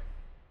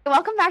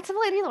Welcome back to the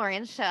Lady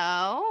Lauren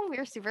Show.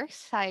 We're super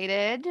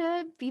excited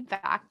to be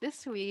back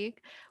this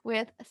week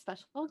with a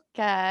special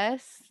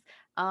guest.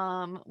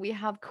 We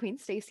have Queen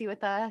Stacy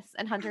with us,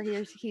 and Hunter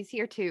he's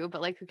here too,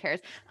 but like who cares?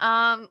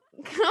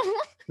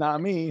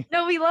 Not me.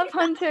 No, we love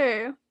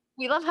Hunter,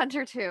 We love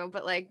Hunter too,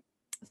 but like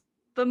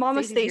but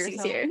Mama Stacey's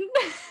Stacy's here,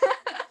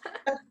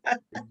 here.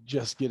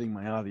 Just getting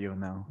my audio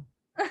now.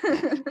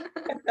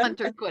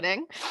 Hunter's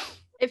quitting.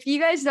 If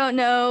you guys don't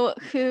know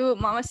who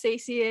Mama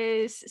Stacy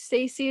is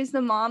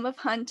the mom of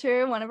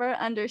Hunter, one of our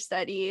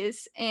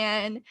understudies,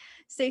 and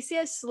Stacy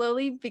has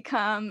slowly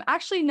become,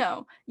 actually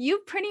no, you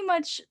pretty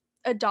much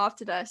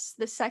adopted us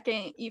the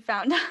second you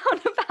found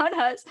out about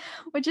us,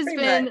 which has Pretty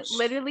been much.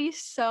 literally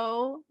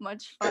so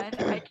much fun.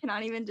 I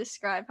cannot even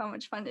describe how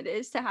much fun it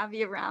is to have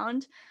you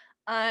around.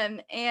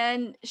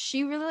 And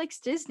she really likes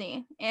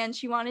Disney, and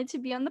she wanted to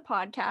be on the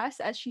podcast,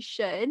 as she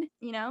should,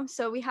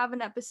 so we have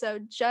an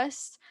episode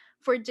just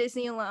for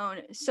Disney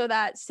alone so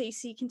that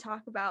Stacey can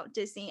talk about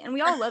Disney. And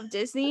we all love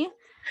Disney.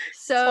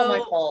 So It's all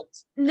my fault.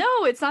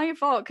 No, it's not your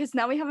fault, because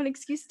now we have an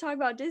excuse to talk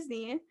about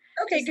Disney.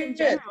 Okay, just in good.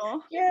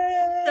 general.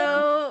 Yeah.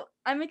 So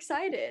I'm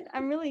excited.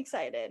 I'm really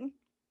excited.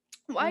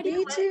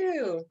 Me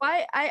too.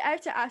 Why I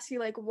have to ask you,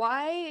 like,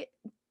 why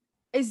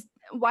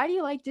do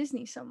you like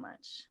Disney so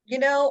much?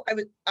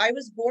 I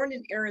was born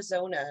in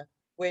Arizona,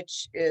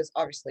 which is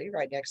obviously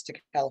right next to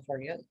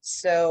California.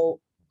 So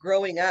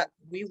growing up,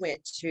 we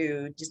went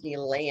to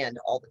Disneyland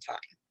all the time,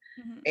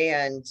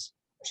 and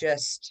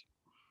just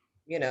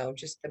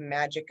the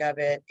magic of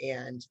it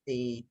and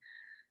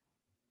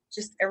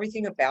just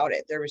everything about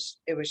it.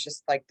 It was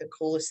just like the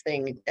coolest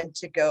thing. And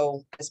to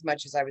go as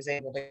much as I was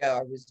able to go,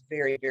 I was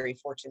very, very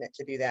fortunate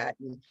to do that,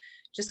 and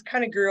just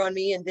kind of grew on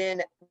me. And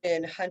then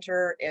when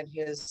Hunter and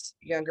his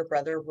younger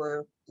brother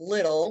were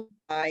little,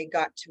 I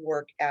got to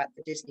work at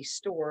the Disney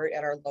store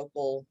at our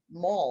local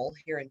mall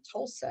here in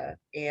Tulsa.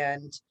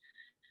 And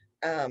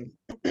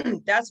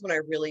that's when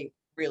I really,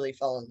 really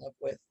fell in love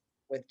with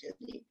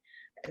Disney.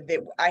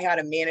 I had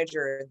a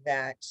manager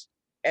that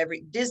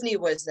Disney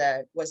was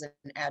an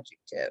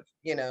adjective,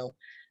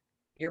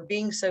 you're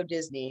being so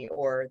Disney,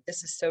 or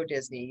this is so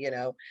Disney,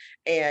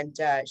 and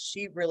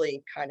she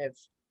really kind of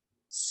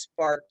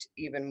sparked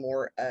even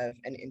more of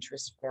an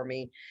interest for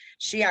me.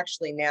 She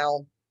actually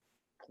now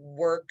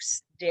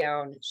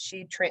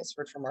she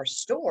transferred from our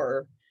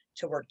store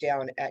to work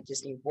down at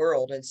Disney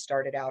World and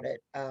started out at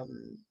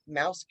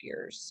Mouse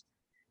Gears.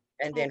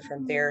 And then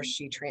from there,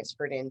 she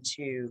transferred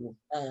into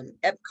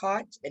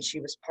Epcot, and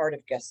she was part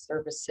of guest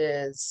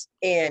services.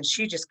 And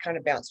she just kind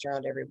of bounced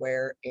around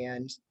everywhere.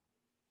 And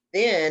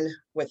then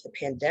with the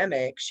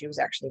pandemic, she was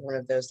actually one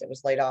of those that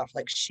was laid off.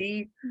 Like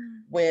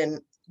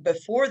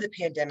before the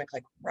pandemic,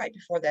 like right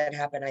before that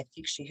happened, I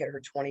think she hit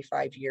her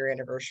 25-year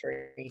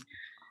anniversary.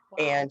 Wow.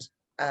 And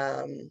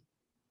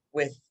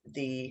with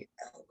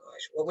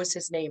what was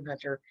his name,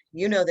 Hunter?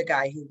 You know, the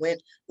guy who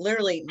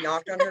literally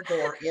knocked on her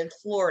door in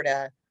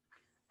Florida.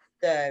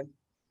 The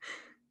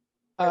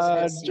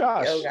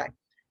Josh. guy.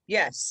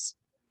 Yes.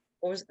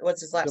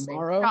 What's his last name?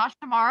 Josh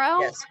Tomorrow.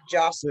 Yes,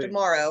 Josh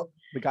Tomorrow.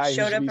 The guy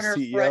showed up in her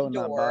CEO front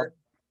door,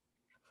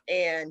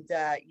 and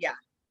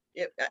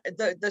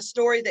the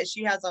story that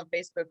she has on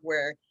Facebook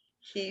where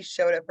he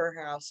showed up her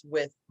house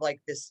with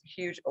like this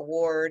huge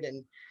award,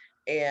 and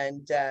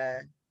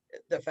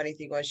the funny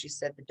thing was, she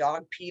said the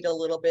dog peed a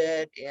little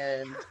bit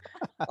and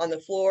on the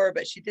floor,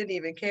 but she didn't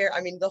even care.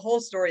 I mean, the whole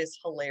story is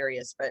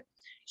hilarious, but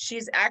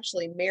she's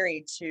actually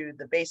married to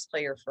the bass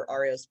player for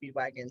REO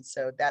Speedwagon.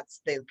 So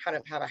they kind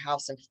of have a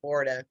house in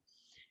Florida.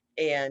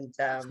 And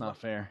it's not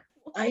fair.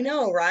 I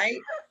know,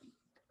 right?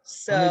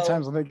 So how many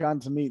times have they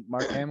gotten to meet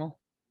Mark Hamill?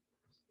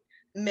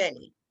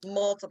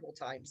 Multiple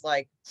times.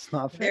 Like, it's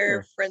not fair.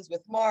 They're friends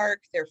with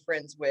Mark. They're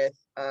friends with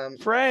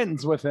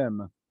friends with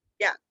him.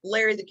 Yeah,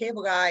 Larry the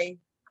Cable Guy.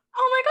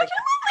 Oh my gosh,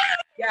 I love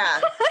that.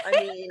 Yeah, I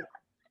mean,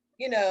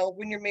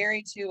 when you're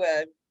married to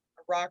a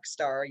rock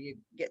star, you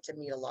get to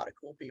meet a lot of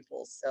cool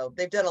people. So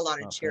they've done a lot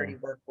of charity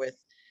work with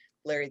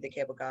Larry the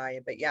Cable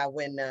Guy. But yeah,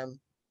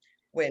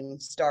 when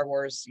Star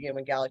Wars,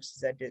 when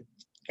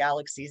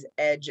Galaxy's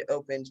Edge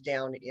opened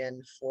down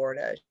in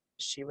Florida,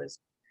 she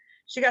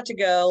got to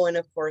go, and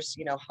of course,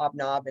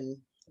 hobnob and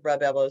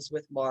rub elbows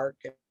with Mark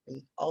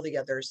and all the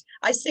others.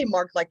 I say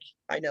Mark like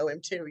I know him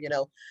too,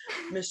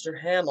 Mr.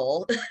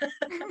 Hamill.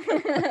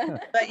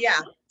 But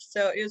yeah,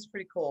 so it was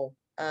pretty cool.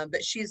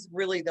 But she's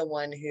really the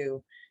one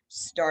who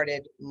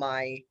started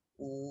my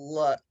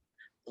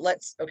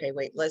let's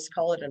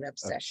call it an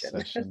obsession.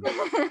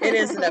 It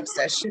is an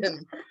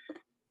obsession.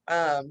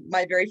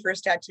 My very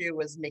first tattoo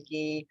was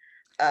Mickey.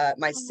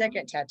 My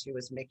second tattoo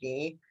was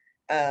Mickey.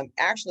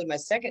 Actually, my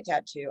second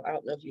tattoo, I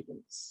don't know if you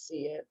can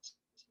see it,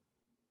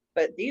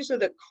 but these are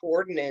the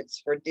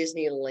coordinates for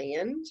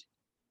Disneyland.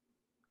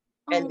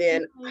 And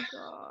then my gosh,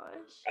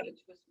 I gotta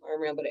twist my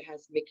arm around, but it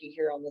has Mickey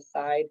here on the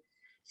side.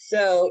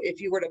 So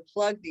if you were to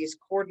plug these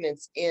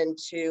coordinates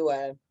into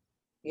a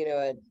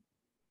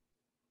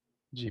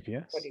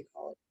GPS, what do you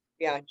call it?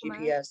 Yeah,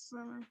 GPS.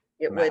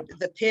 It Map. would,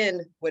 the pin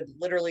would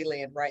literally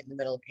land right in the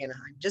middle of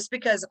Anaheim, just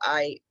because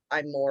I'm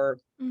more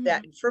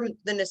that from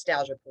the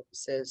nostalgia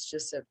purposes,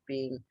 just of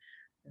being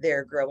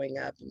there growing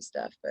up and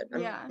stuff. But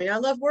Yeah. I mean, I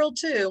love World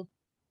too.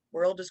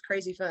 World is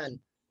crazy fun.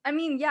 I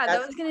mean, yeah, that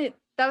That's- was gonna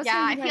Yeah, be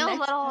I my feel a next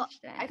little.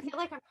 question. I feel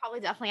like I'm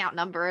probably definitely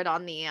outnumbered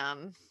on the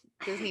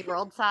Disney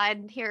World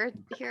side here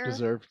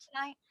Deserved.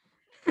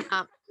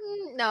 tonight.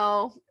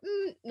 No,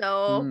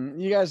 no.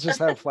 You guys just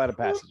have flight of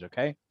passage,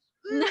 okay?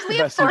 No. We the have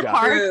best you 4 got.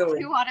 parks, True.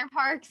 2 water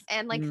parks,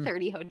 and like Mm.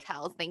 30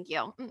 hotels. Thank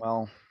you.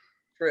 Well,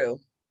 True.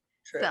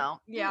 So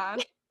Yeah.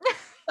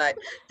 But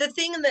the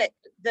thing that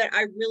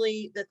I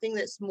really, the thing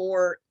that's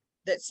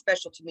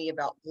special to me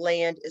about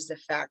land is the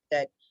fact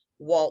that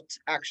Walt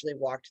actually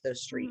walked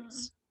those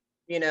streets.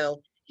 You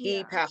know, he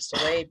Yeah. passed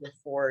away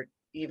before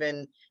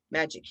even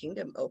Magic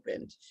Kingdom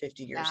opened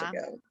 50 years Yeah.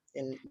 ago.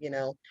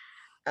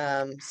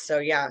 And so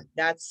yeah,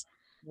 that's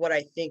what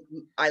I think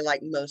I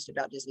like most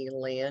about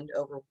Disneyland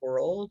over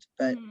World,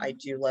 but I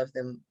do love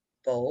them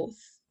both.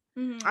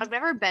 I've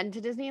never been to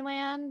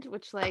Disneyland,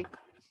 which like,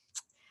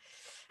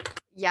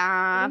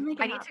 yeah, We'll make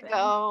it I need to happen.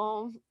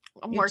 go.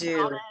 I'm You working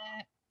on do.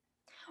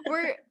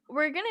 it.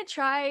 We're gonna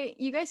try.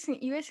 You guys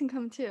can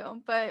come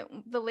too, but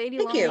the Lady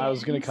Thank you. I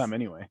was gonna Lions- come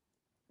anyway.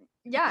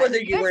 Yeah, Whether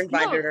you were guys- no,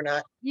 invited or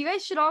not. you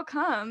guys should all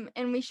come,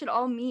 and we should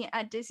all meet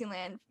at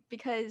Disneyland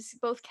because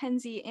both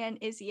Kenzie and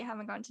Izzy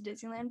haven't gone to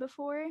Disneyland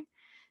before,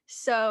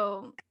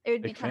 so it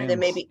would be Big kind of Then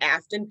fans. maybe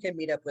Afton can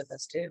meet up with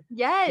us too.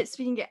 Yes,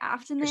 we can get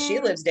Afton there. 'Cause she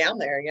lives down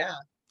there, yeah.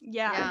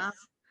 Yeah. Yeah,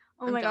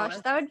 Oh I'm my gosh,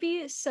 jealous. that would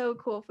be so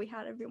cool if we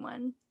had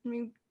everyone. And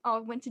we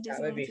all went to Disneyland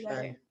That would be together.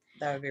 fun.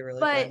 That would be really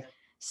But fun.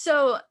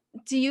 so,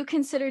 do you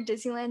consider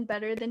Disneyland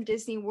better than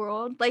Disney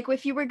World? Like,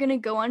 if you were gonna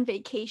go on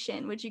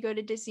vacation, would you go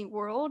to Disney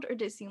World or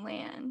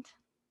Disneyland?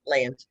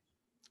 Land.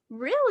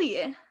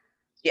 Really?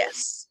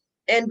 Yes.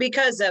 And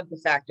because of the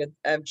fact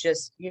of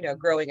just,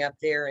 growing up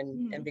there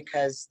Mhm. and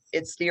because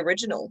it's the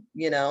original,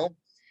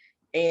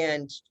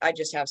 and I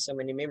just have so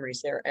many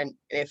memories there. And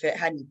if it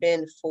hadn't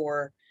been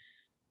for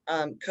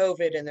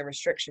COVID and the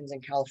restrictions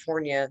in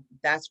California,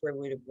 that's where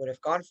we would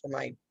have gone for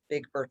my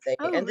big birthday.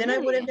 Oh, And then I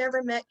would have really?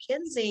 never met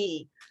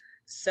Kinsey.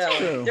 So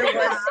True. there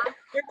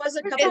was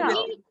a couple Wow.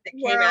 good things that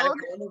came out of World.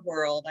 going to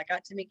World. I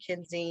got to meet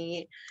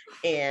Kinsey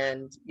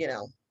and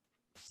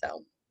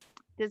so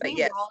Disney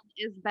yes. World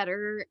is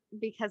better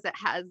because it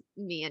has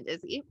me and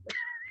Izzy.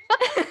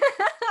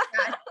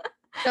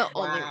 The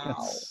only Wow. reason.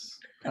 That's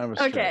kind of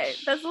a Okay,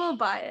 stretch. that's a little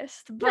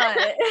biased, but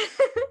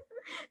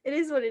it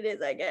is what it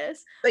is, I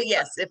guess. But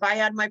yes, if I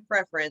had my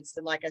preference,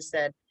 and like I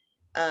said,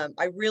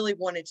 I really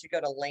wanted to go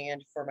to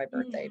Land for my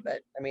birthday, Mhm.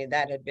 but I mean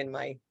that had been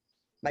my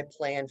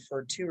plan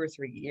for 2 or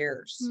 3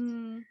 years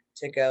Mm,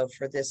 to go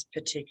for this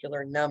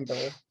particular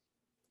number.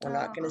 We're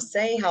not going Aw. to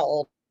say how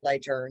old I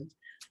turned,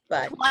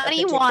 but a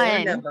particular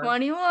 21. number.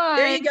 21.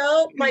 There you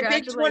go, my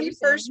big Congratulations.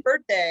 21st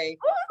birthday,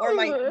 or Ooh.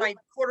 my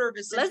quarter of a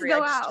Let's century.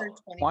 go I just out. turned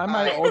Why am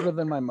I 25. older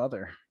than my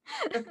mother?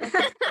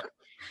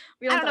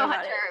 We I don't know, talk about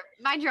Hunter.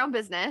 Mind your own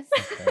business.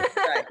 Okay,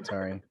 Right,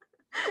 sorry.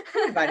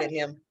 I invited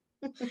him.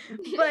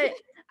 But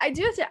I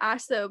do have to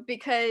ask though,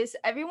 because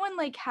everyone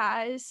like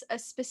has a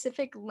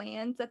specific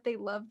land that they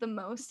love the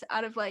most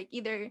out of like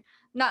either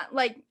not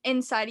like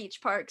inside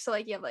each park. So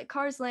like you have like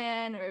Cars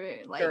Land or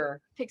like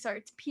Sure.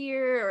 Pixar's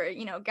Pier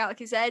or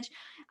Galaxy's Edge.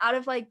 Out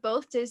of like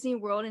both Disney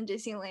World and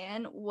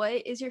Disneyland,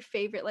 what is your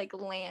favorite like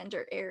land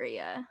or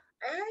area?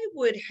 I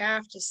would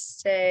have to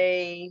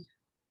say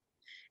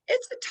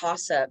it's a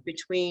toss-up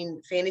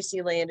between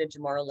Fantasyland and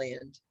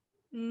Tomorrowland.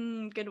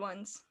 Good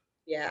ones.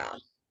 Yeah,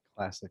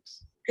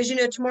 Classics. because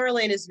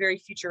Tomorrowland is very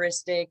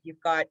futuristic.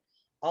 You've got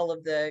all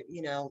of the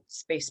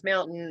Space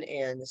Mountain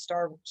and the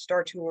Star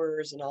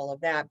Tours and all of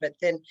that, but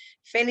then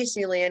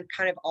Fantasyland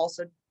kind of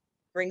also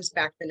brings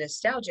back the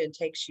nostalgia and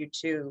takes you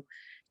to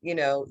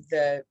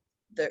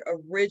the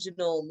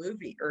original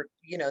movie, or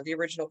the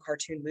original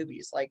cartoon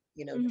movies, like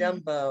Mhm.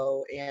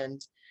 Dumbo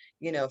and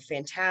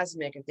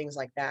Phantasmic and things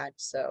like that.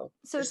 So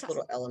So just it's-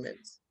 little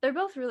elements. They're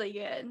both really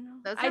good.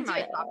 Those I are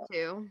my do- top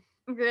 2.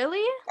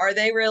 Really? Are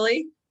they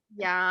really?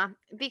 Yeah,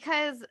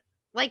 because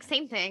like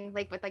same thing,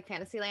 like with like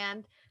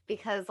Fantasyland,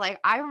 because like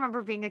I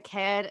remember being a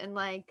kid and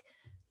like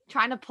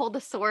trying to pull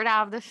the sword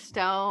out of the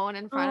stone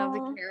in front of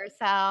Aw. the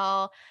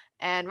carousel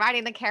and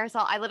riding the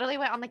carousel. I literally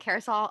went on the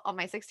carousel on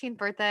my 16th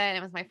birthday, and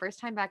it was my first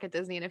time back at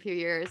Disney in a few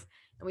years.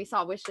 And we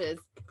saw Wishes,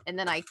 and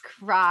then I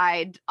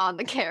cried on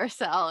the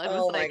carousel. It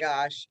was Oh my like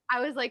gosh. I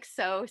was like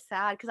so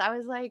sad because I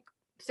was like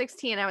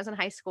 16. I was in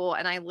high school,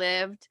 and I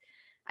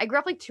grew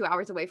up like 2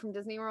 hours away from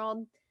Disney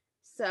World.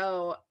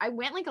 So I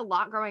went like a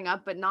lot growing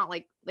up, but not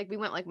like we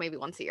went like maybe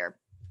once a year.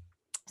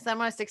 So then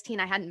when I was 16,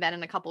 I hadn't been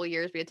in a couple of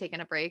years. We had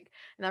taken a break,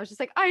 and I was just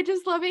like, I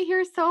just love it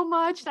here so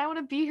much, and I want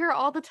to be here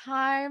all the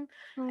time.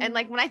 And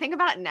like when I think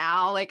about it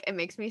now, like it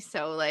makes me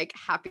so like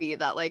happy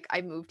that like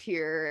I moved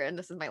here and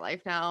this is my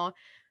life now,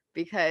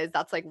 because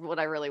that's like what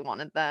I really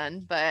wanted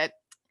then. But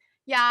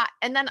yeah,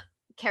 and then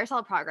Carousel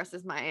of Progress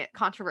is my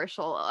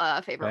controversial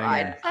favorite Banger.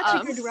 ride.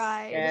 Such a good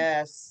ride.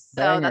 Yes.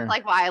 So Banger. that's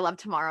like why I love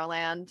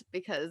Tomorrowland,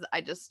 because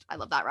I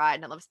love that ride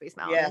and I love Space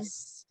Mountain.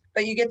 Yes.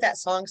 But you get that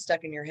song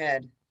stuck in your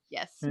head.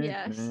 Yes.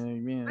 Yes.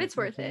 But it's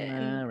worth it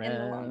in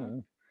the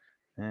long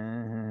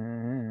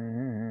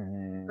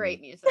run. Great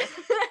music.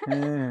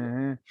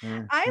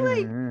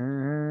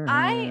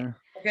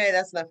 Okay,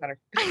 that's enough, Hunter.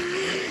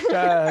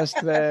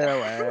 Just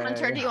their way.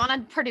 Hunter, do you want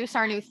to produce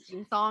our new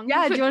theme song?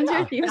 Yeah, do you want to do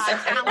a theme Got song?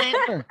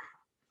 talent.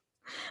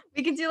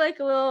 We could do like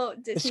a little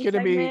It's Disney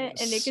gonna be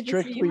segment, and it could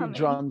just be you strictly humming.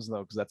 drums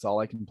though, because that's all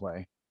I can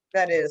play.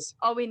 That is.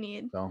 All we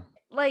need. So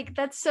Like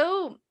it's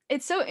so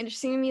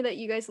interesting to me that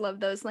you guys love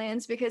those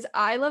lands, because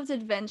I loved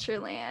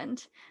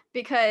Adventureland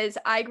because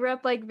I grew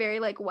up like very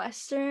like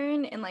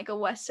Western, in like a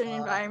Western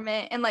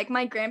environment, and like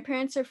my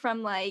grandparents are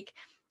from like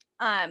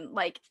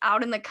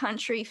out in the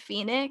country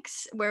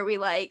Phoenix, where we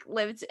like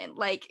lived in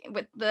like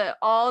with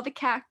all the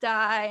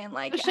cacti and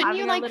like Shouldn't having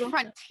you a like little...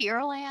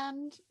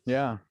 Frontierland?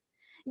 yeah.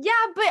 Yeah,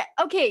 but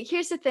okay,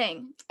 here's the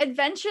thing.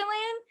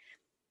 Adventureland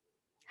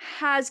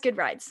has good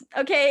rides.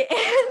 Okay.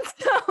 And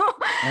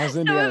Has so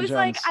it Indiana was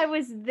like Jones. I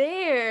was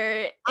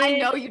there. I in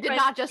know you did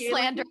not just Frontierland.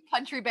 slander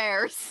country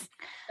bears.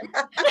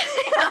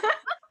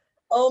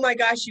 Oh my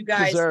gosh, you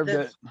guys. Deserved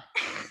it.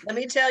 Let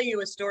me tell you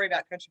a story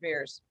about country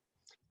bears.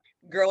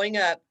 Growing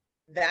up,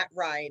 that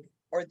ride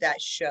or that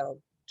show,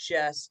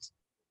 just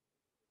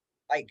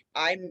like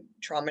I'm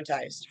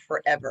traumatized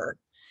forever.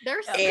 They're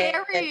And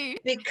scary.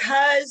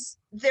 because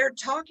they're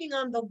talking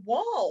on the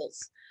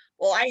walls.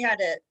 Well, I had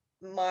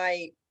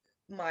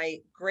my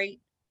great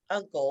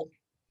uncle,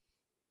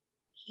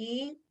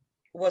 he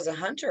was a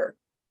hunter.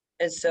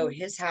 And so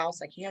his house,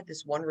 like he had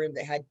this one room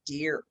that had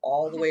deer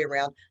all the way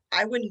around.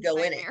 I wouldn't go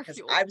in it Nightmare because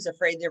fuel. I was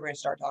afraid they were going to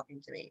start talking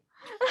to me.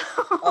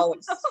 Oh,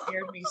 it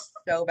scared me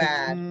so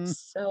bad.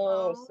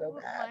 So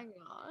bad. my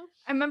gosh.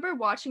 I remember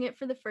watching it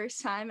for the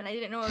first time, and I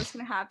didn't know what was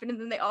gonna happen, and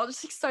then they all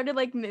just like, started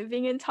like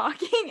moving and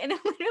talking, and it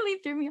literally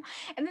threw me off.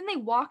 And then they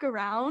walk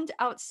around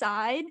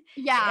outside.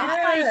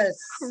 Yeah. Yes.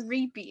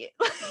 Creepy.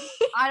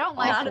 I don't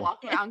like Awful. walk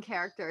around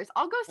characters.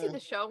 I'll go see the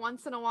show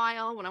once in a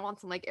while when I want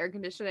some like air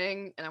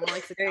conditioning and I want to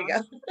like sit There you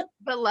down. go.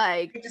 But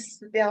like Just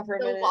sit down for a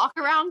the minute. walk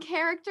around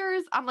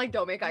characters, I'm like,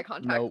 don't make eye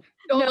contact. Nope.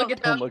 Don't No, look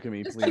at them. Don't look at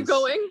me, Just please. keep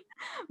going.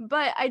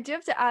 But I do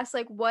have to ask,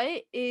 like,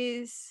 what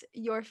is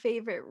your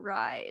favorite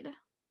ride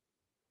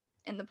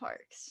in the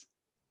parks?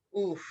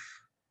 Oof.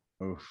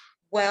 Oof.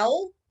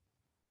 Well,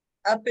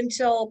 up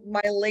until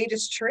my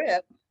latest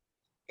trip,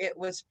 it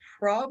was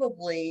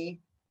probably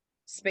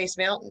Space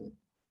Mountain.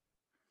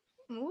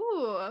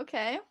 Ooh,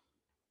 okay.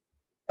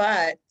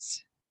 But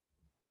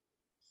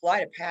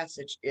Flight of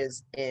Passage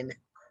is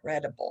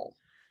incredible.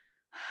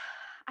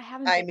 I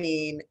haven't. I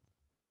mean,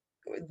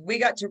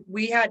 we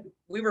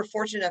were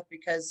fortunate enough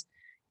because,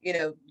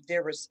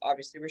 there was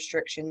obviously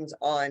restrictions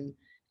on,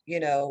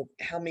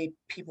 how many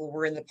people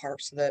were in the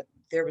park, so that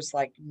there was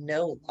like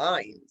no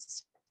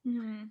lines.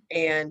 Mhm.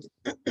 And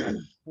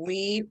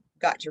we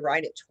got to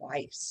ride it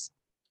twice.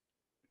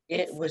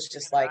 It It's was such a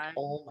just good like, ride.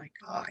 oh my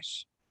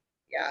gosh.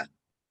 Yeah.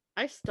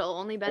 I've still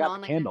only been got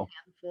on the like a candle.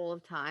 handful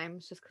of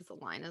times just because the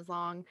line is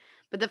long.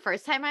 But the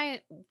first time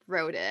I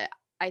rode it,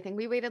 I think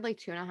we waited like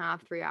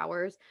 2.5, 3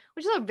 hours,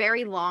 which is a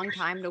very long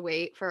time to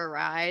wait for a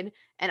ride.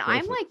 And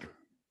I'm Worth it. like,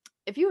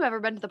 if you've ever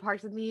been to the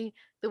parks with me,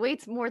 the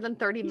wait's more than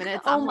 30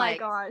 minutes. Oh I'm my like,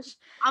 gosh.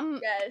 I'm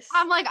Yes.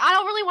 like, I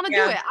don't really want to do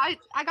Yeah. it.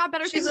 I got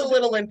better She's things a to do.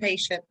 little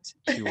impatient.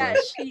 She Yes,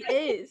 was. she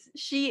is.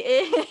 She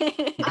is.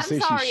 You I'm say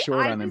sorry, she's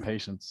short I on was-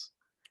 impatience.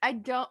 I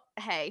don't.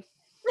 Hey,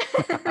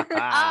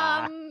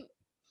 Ah.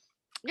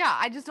 yeah,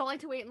 I just don't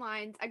like to wait in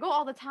lines. I go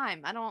all the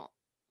time. I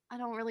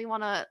don't really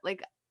want to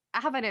like. I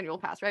have an annual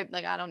pass, right?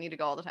 Like I don't need to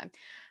go all the time.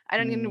 I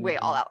don't need to wait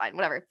all that line,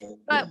 whatever.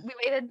 But we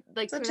waited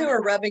like So 2.5 two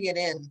are rubbing it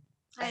in.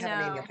 I I have an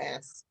annual know.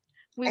 pass.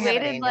 We I have an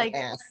waited annual like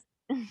pass.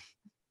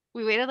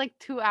 we waited like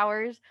 2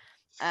 hours,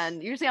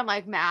 and usually I'm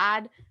like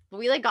mad, but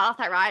we like got off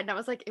that ride, and I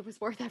was like, it was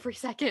worth every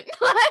second.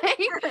 like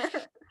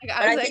And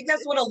I I was like, think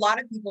that's what a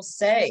lot of people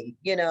say,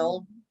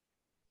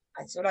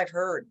 That's what I've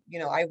heard.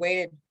 I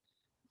waited.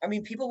 I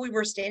mean, people we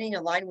were standing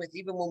in line with,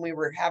 even when we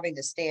were having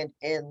to stand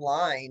in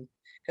line,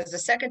 because the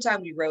second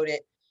time we rode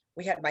it,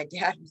 we had my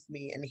dad with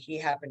me, and he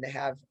happened to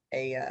have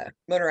a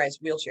motorized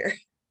wheelchair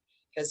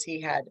because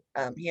he has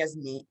a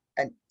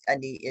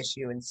knee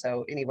issue, and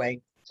so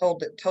anyway,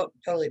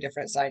 totally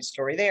different side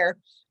story there.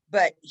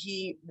 But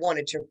he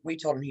wanted to. We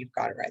told him, you've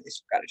got to ride this.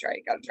 You've got to try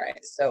it. Got to try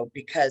it. So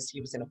because he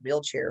was in a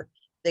wheelchair,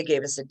 they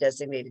gave us a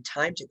designated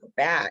time to go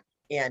back.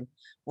 And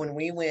when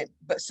we went,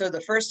 so the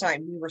first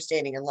time we were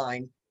standing in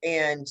line,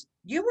 and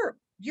you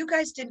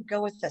guys didn't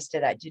go with us,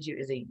 did I? Did you,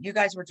 Izzy? You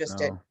guys were just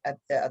No. at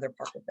the other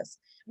park with us.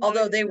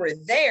 Although they were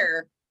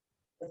there,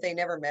 but they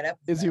never met up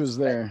with Izzy us. was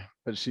there,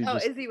 but she oh,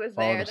 just Izzy was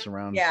followed there. us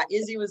around. Yeah,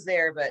 Izzy was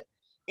there, but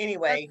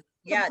anyway,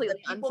 That's the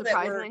completely people that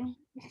unsurprising.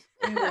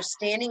 we were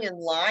standing in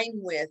line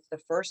with the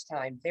first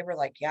time, they were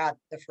like, yeah,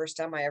 the first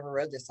time I ever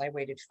rode this, I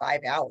waited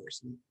 5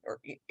 hours.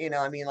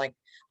 I mean, like,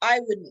 I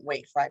wouldn't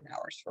wait 5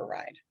 hours for a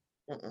ride.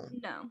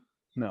 No.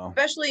 No.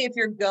 Especially if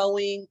you're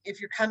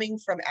coming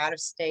from out of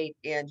state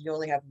and you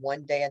only have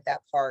one day at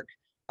that park.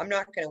 I'm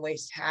not going to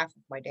waste half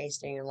of my day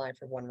staying in line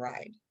for one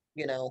ride,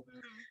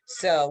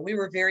 So we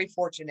were very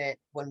fortunate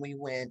when we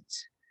went.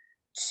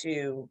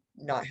 to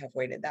not have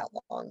waited that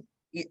long.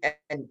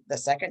 And the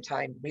second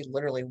time we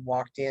literally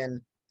walked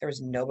in, there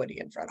was nobody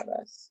in front of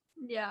us.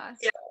 Yeah.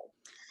 So,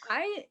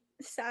 I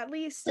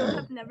sadly still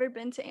have never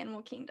been to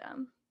Animal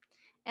Kingdom.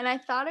 And I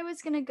thought I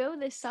was gonna go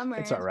this summer.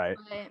 It's all right.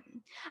 But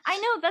I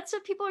know that's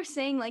what people are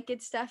saying. Like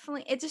it's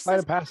definitely it just Flight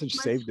of doesn't have Passage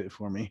much- saved it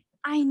for me.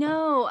 I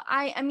know.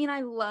 I mean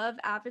I love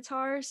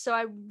Avatar, so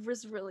I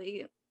was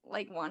really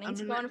like wanting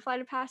to go on a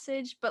Flight of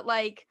Passage, but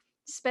like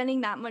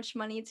spending that much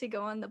money to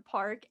go on the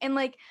park and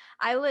like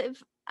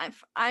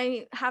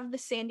I have the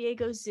San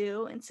Diego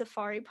Zoo and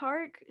Safari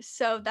Park,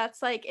 so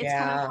that's like it's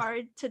kind Yeah. of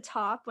hard to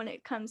top when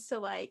it comes to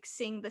like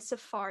seeing the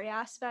safari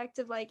aspect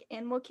of like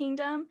Animal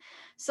Kingdom.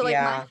 So like my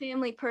Yeah.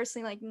 family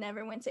personally like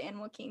never went to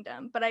Animal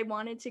Kingdom, but I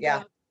wanted to Yeah.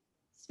 go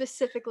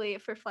specifically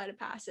for Flight of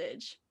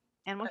Passage.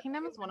 Animal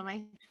Kingdom is one of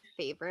my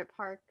favorite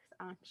parks,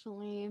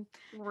 actually.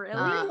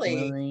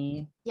 Really?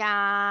 Really?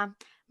 Yeah.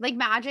 Like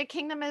Magic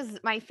Kingdom is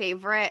my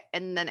favorite,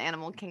 and then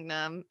Animal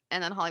Kingdom,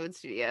 and then Hollywood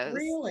Studios,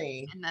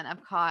 Really? and then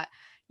Epcot.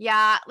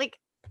 Yeah, like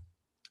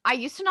I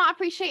used to not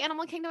appreciate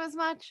Animal Kingdom as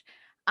much.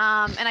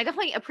 And I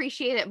definitely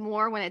appreciate it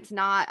more when it's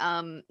not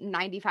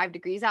 95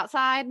 degrees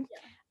outside.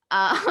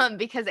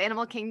 Because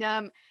Animal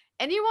Kingdom,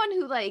 anyone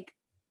who like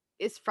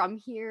is from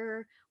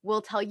here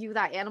will tell you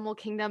that Animal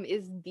Kingdom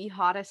is the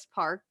hottest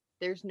park.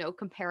 There's no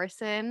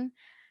comparison.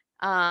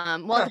 Well,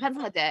 it Huh. depends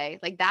on the day,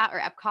 like that or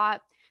Epcot,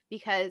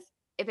 because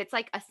if it's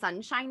like a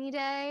sunshiny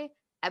day,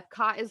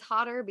 Epcot is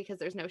hotter because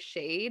there's no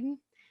shade.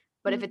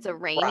 But if it's a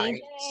rainy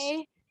Right.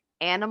 day,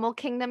 Animal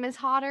Kingdom is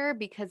hotter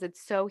because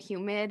it's so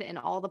humid and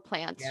all the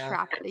plants Yeah.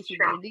 trap the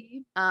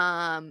humidity.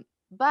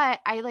 But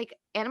I like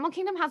Animal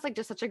Kingdom has like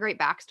just such a great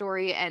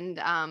backstory,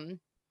 and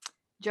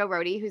Joe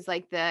Rohde, who's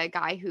like the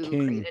guy who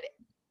King. created it.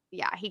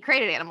 Yeah, he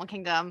created Animal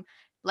Kingdom.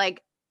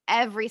 Like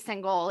every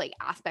single like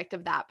aspect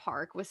of that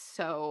park was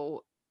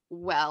so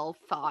well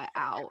thought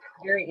out.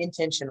 Very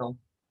intentional.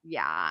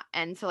 Yeah.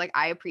 And so like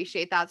I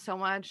appreciate that so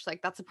much.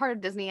 Like that's a part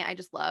of Disney I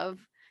just love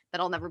that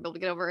I'll never be able to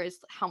get over is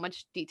how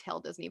much detail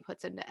Disney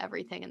puts into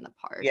everything in the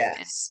parks. And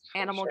Yes. for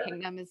Animal sure.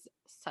 Kingdom is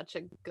such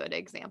a good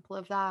example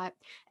of that.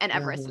 And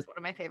Everest Mhm. is one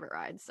of my favorite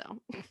rides.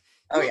 So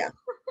Oh yeah.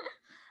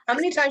 How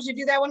many times did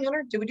you do that one,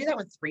 Hunter? Did we do that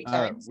one 3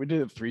 times? We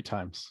did it 3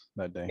 times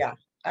that day. Yeah.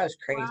 That was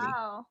crazy.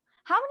 Wow.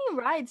 How many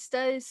rides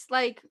does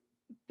like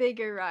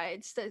bigger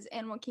rides does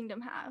Animal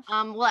Kingdom have?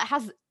 well it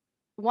has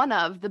one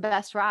of the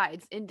best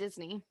rides in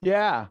Disney.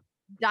 Yeah.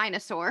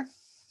 Dinosaur.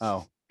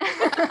 Oh,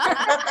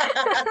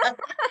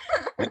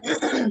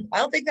 I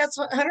don't think that's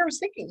what Hunter was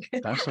thinking.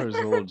 Dinosaur is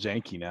a little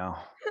janky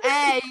now.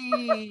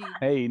 Hey.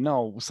 Hey,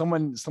 no,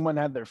 someone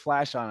had their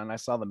flash on, and I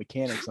saw the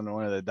mechanics on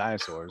one of the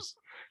dinosaurs.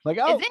 Like,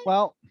 oh, it?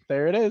 well,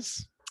 there it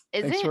is.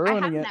 Thanks Isn't for I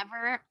have ruining it.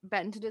 never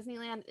been to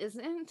Disneyland.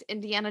 Isn't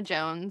Indiana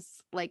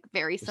Jones like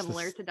very It's the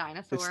similar s- to It's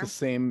Dinosaur? the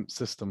same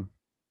system,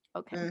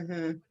 Okay.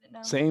 Mhm.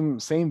 No. same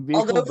vehicle.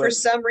 Although for but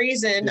some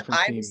reason different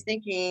I theme. was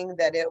thinking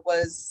that it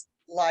was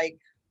like,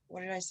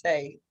 what did I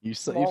say? you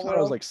Small thought it was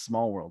World? like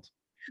Small World.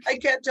 I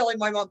kept telling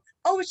my mom,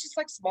 "Oh, it's just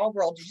like Small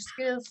World. You just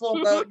get in this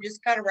little boat and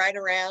just kind of ride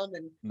around."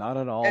 Not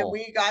at And all.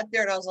 we got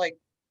there, and I was like,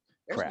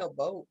 "There's Crap. no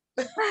boat."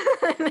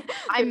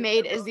 I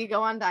made Izzy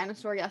go on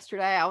Dinosaur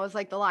yesterday. I was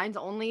like, the line's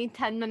only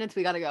 10 minutes.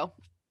 We gotta go.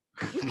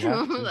 You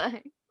have to.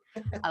 Like,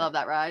 I love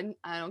that ride.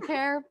 I don't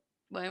care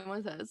what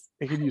anyone says.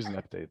 It could use an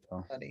update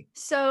though. Funny.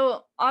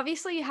 So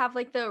obviously you have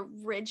like the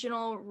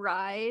original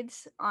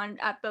rides on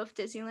at both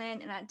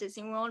Disneyland and at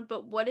Disney World,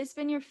 but what has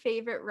been your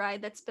favorite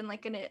ride that's been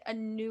like a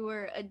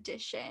newer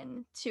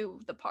addition to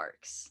the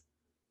parks?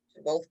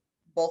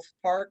 Both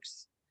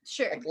parks,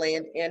 Sure. like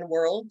Land and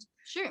World.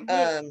 Sure.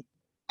 Yeah.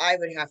 I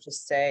would have to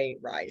say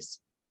Rise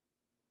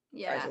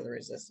Yeah. of the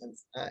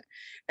Resistance,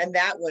 and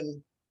that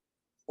one,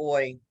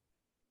 boy.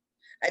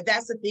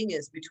 That's the thing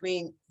is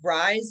between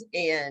Rise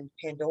and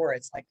Pandora,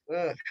 it's like,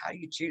 ugh, how do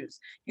you choose?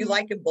 You Mhm.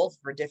 like them both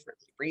for different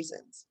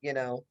reasons,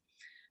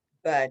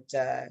 but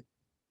I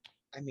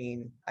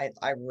mean, I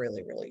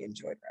really, really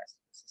enjoyed Rise of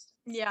the Resistance.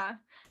 Yeah.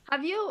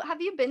 Have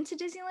you been to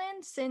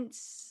Disneyland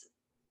since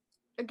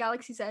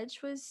Galaxy's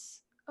Edge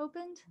was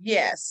opened?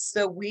 Yes,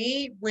 so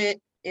we went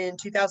in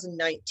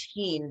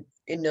 2019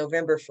 in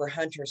November for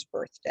Hunter's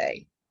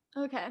birthday.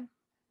 Okay.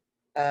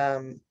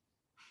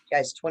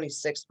 Guy's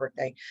 26th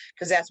birthday,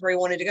 because that's where he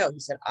wanted to go. He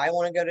said, I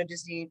want to go to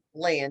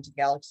Disneyland, to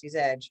Galaxy's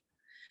Edge.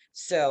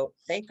 So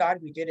thank God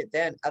we did it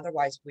then.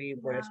 Otherwise, we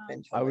would have Wow.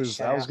 been I totally was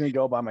shut out. gonna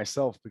go by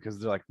myself because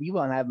they're like, we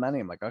won't have money.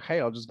 I'm like, okay,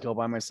 I'll just go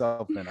by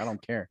myself then. I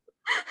don't care.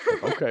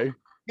 Like, okay.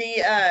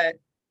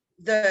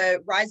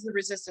 The Rise of the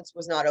Resistance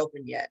was not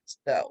open yet,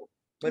 though.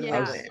 When we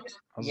Yeah. went,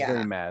 I was yeah,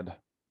 very mad.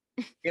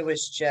 it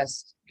was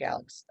just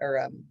Galaxy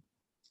or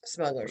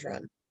Smuggler's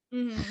Run.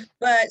 Mhm.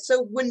 But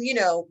so when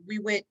we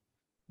went,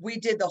 we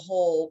did the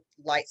whole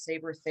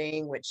lightsaber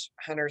thing, which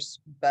Hunter's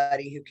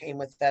buddy who came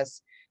with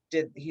us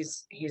did.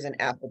 He's an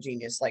Apple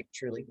genius, like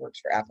truly works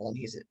for Apple, and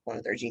he's one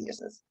of their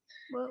geniuses.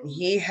 Whoa.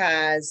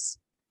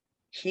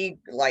 He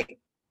like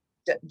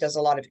does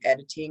a lot of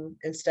editing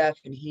and stuff,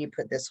 and he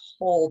put this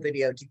whole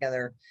video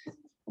together,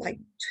 like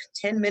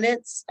 10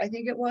 minutes, I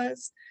think it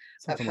was,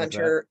 Something like that.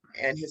 Hunter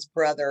and his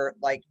brother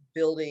like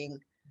building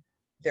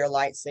their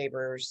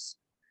lightsabers.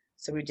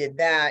 So we did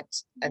that,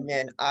 and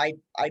then I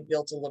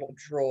built a little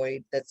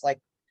droid that's like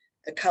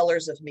the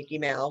colors of Mickey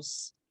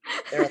Mouse.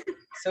 They're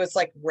so it's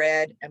like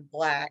red and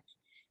black,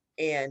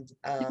 and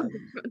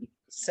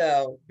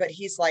so but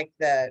he's like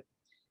the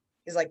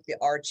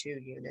R2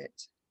 unit.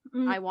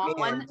 I want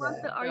one. And,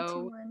 want the R2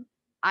 so one.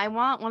 I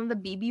want one of the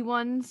BB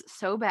ones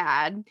so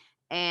bad.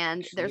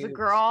 And there's a Cute.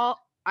 girl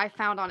I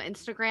found on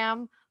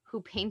Instagram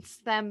who paints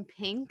them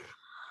pink,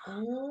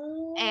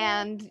 Oh,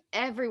 and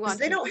everyone because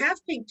they don't have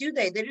pink, do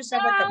they? They just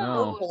have like a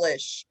No.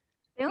 purplish.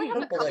 They only have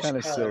a Purplish Kind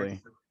of color.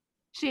 silly.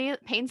 she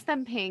paints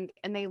them pink,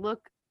 and they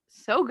look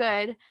so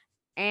good.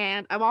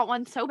 And I want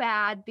one so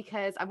bad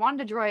because I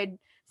wanted a droid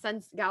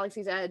since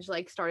Galaxy's Edge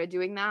like started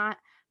doing that.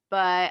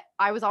 But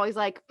I was always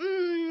like,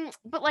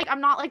 but like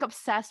I'm not like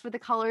obsessed with the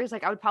colors.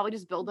 Like I would probably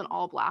just build an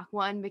all black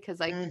one because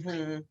like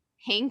Mhm.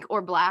 pink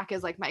or black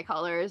is like my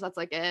colors. That's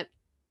like it.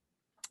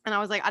 And I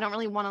was like, I don't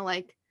really want to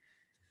like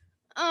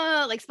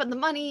spend the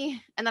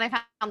money. And then I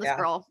found this Yeah.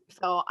 girl.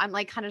 So I'm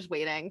like kind of just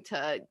waiting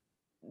to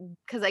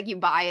because like you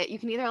buy it. You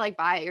can either like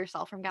buy it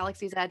yourself from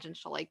Galaxy's Edge and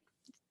she'll like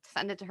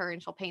send it to her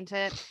and she'll paint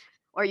it.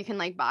 Or you can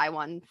like buy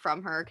one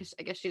from her because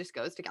I guess she just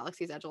goes to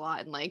Galaxy's Edge a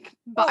lot and like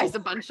buys Oh.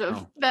 a bunch of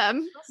Oh.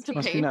 them to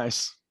Must be paint.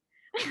 nice.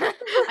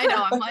 I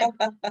know.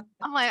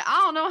 I'm like,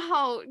 I don't know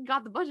how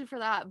got the budget for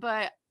that,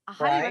 but I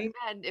highly Right.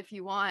 recommend if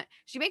you want.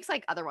 She makes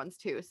like other ones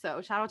too.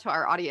 So shout out to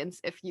our audience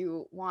if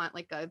you want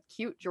like a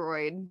cute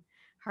droid.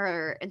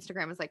 Her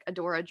Instagram is like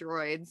Adora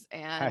Droids,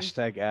 and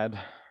Hashtag ad.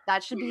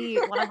 that should be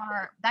one of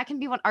that can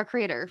be our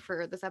creator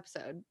for this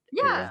episode.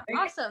 Yeah, There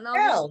you awesome.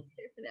 That'll go. be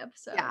there for the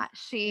episode. Yeah,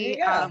 There you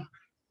go.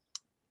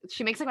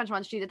 she makes like a bunch of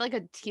ones. She did like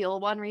a teal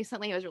one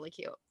recently. It was really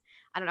cute.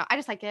 I don't know. I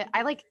just like it.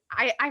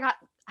 I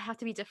have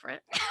to be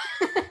different.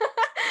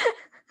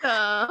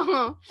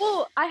 So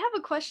Well, I have a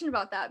question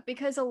about that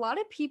because a lot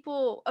of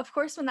people, of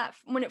course,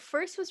 when it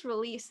first was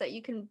released that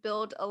you can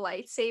build a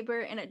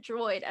lightsaber and a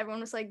droid,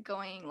 everyone was like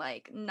going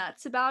like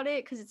nuts about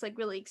it because it's like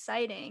really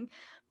exciting.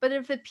 But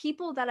of the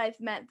people that I've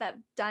met that've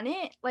done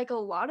it, like a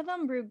lot of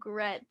them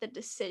regret the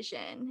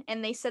decision,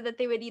 and they said that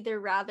they would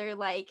either rather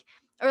like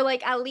or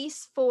like at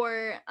least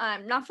for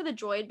not for the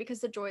droid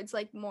because the droid's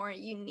like more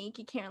unique.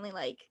 You can't really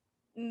like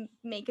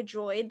make a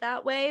droid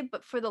that way,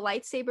 but for the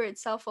lightsaber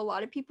itself, a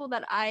lot of people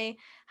that I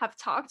have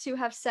talked to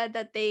have said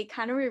that they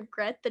kind of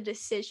regret the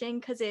decision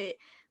because it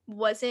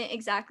wasn't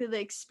exactly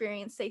the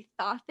experience they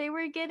thought they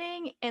were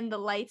getting, and the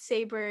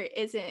lightsaber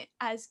isn't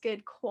as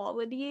good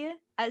quality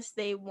as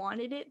they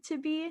wanted it to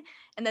be,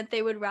 and that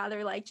they would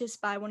rather like just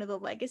buy one of the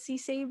legacy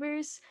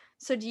sabers.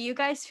 So do you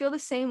guys feel the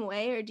same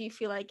way, or do you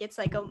feel like it's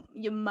like a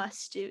you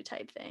must do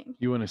type thing?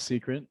 You want a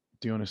secret?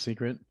 Do you want a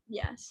secret?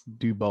 Yes.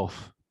 Do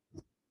both.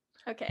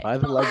 Okay. Buy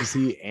the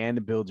legacy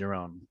and build your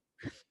own.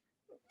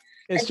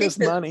 It's think just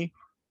that- money.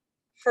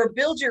 For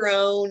build your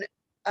own,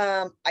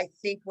 I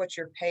think what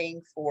you're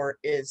paying for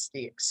is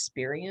the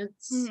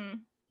experience.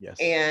 Mhm. Yes.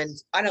 And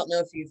I don't know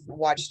if you've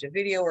watched a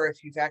video or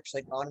if you've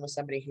actually gone with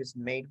somebody who's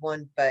made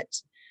one,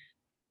 but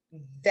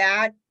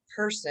that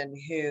person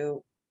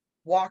who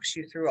walks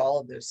you through all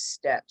of those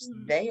steps,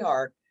 Mhm.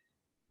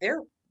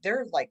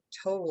 they're like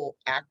total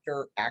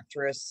actor,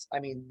 actress. I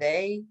mean,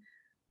 they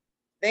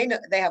know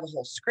they have a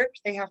whole script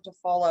they have to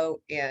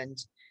follow, and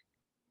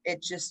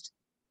it just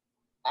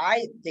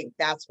I think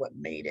that's what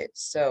made it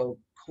so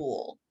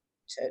cool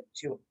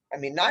to I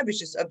mean, I was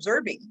just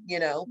observing,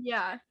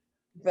 Yeah.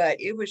 but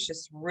it was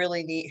just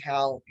really neat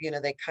how,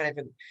 they kind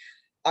of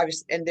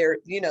obviously, and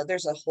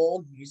there's a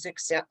whole music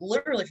sound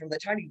literally from the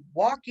time you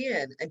walk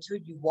in until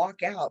you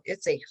walk out.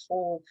 It's a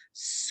whole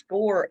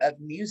score of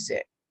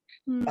music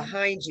Mhm.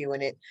 behind you,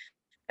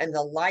 and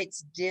the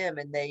lights dim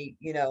and they,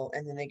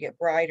 and then they get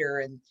brighter,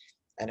 and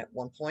at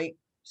one point,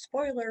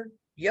 spoiler,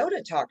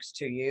 Yoda talks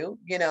to you,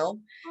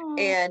 Aw.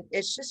 and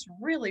it's just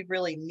really,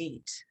 really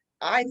neat.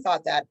 I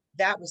thought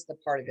that was the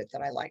part of it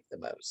that I liked the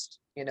most.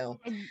 And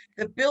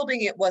The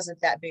building, it wasn't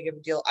that big of a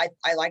deal.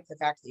 I like the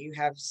fact that you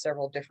have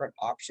several different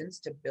options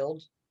to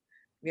build,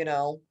 and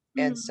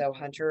Mhm. so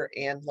Hunter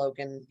and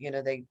Logan,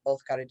 they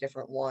both got a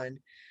different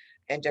one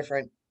and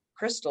different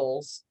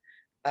crystals.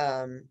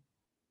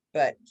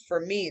 But for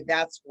me,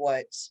 that's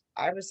what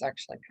I was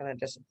actually kind of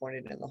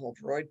disappointed in the whole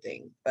droid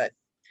thing, but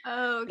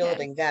Oh, okay.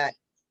 building that.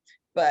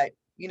 But,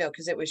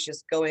 because it was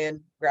just go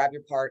in, grab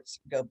your parts,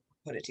 go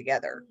put it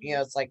together.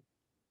 It's like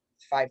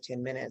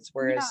 5-10 minutes,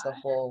 whereas the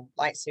whole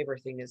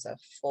lightsaber thing is a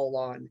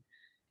full-on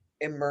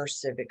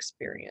immersive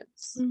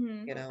experience.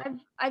 Mhm.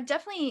 I've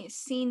definitely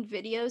seen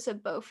videos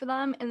of both of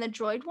them, and the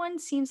droid one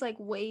seems like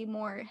way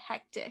more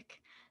hectic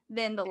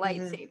than the Mhm.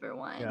 lightsaber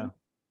one.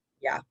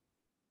 Yeah.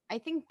 I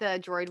think the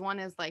droid one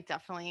is like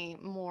definitely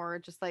more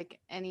just like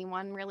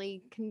anyone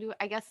really can do.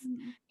 I guess Mhm.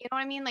 you know what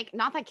I mean. Like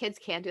not that kids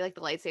can't do like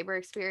the lightsaber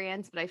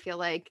experience, but I feel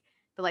like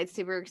the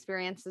lightsaber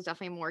experience is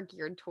definitely more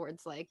geared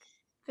towards like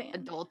Fan.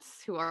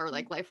 adults who are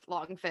like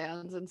lifelong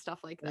fans and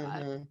stuff like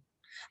that. Mhm.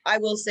 I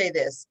will say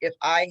this, if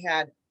I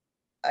had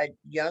a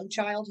young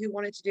child who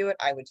wanted to do it,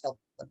 I would tell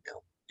them,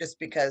 no, just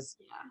because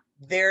Yeah.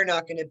 they're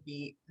not going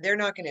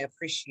to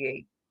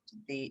appreciate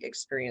the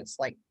experience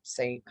like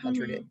say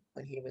Hunter Mhm. did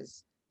when he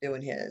was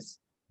doing his,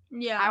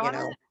 Yeah. I you want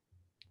know. to.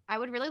 I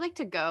would really like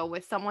to go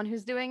with someone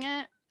who's doing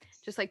it,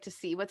 just like to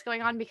see what's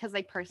going on. Because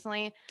like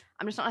personally,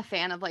 I'm just not a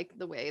fan of like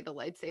the way the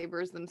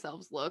lightsabers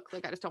themselves look.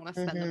 Like I just don't want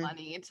to spend the Mhm.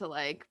 money to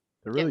like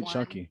They're get really one.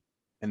 chunky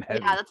and heavy.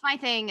 Yeah, that's my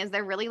thing. Is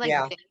they're really like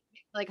Yeah. big.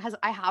 Like, has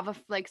I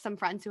have like some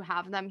friends who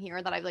have them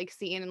here that I've like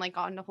seen and like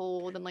gotten to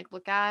hold and like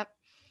look at,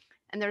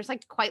 and they're just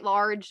like quite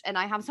large. And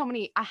I have so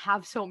many. I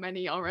have so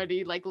many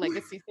already. Like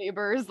legacy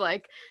sabers.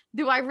 Like,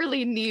 do I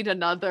really need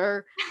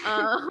another?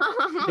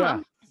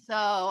 Yeah.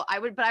 So I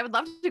would, but I would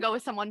love to go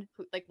with someone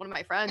who, like one of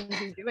my friends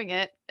who's doing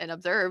it and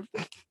observe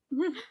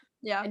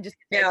Yeah. and just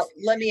Now,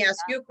 let me ask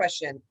you a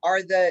question.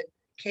 I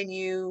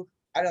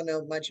don't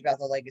know much about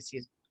the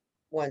legacy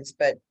ones,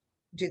 but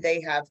do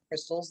they have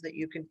crystals that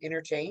you can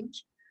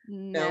interchange?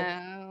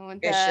 no.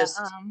 It's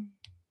just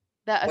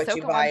The what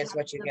you Ahsoka buy one is has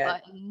what you the get.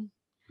 button.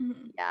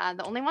 Mhm. Yeah,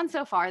 the only one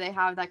so far they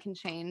have that can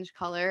change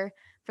color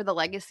for the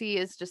legacy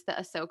is just the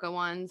Ahsoka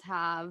ones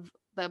have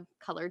the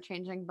color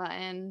changing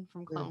button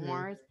from Clone Mhm.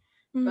 Wars.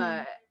 Mhm.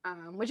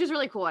 But which is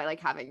really cool. I like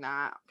having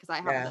that because I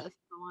have Yeah. the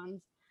Ahsoka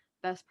ones.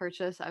 Best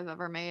purchase I've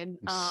ever made.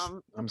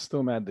 I'm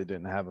still mad they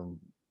didn't have them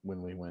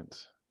when we went.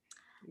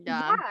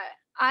 Yeah.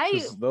 I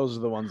 'Cause those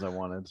are the ones I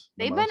wanted. The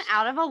They've been most.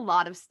 out of a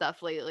lot of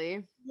stuff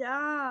lately.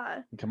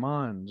 yeah. Come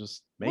on,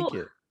 just make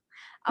Well, it.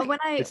 When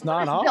I It's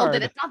not Just build it.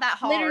 hard. It's not that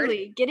hard.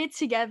 literally get it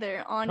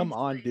together, honestly. Come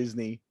on,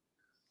 Disney.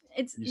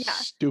 It's You yeah.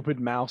 stupid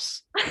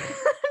mouse.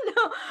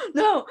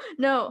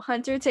 No,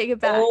 Hunter, take it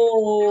back.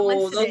 Oh,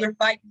 those listening. are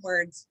fighting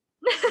words.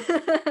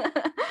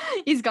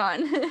 He's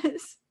gone.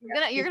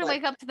 You're gonna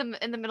like- wake up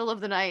in the middle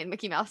of the night and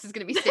Mickey Mouse is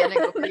gonna be standing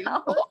over you.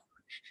 No.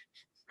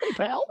 Hey,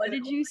 pal. What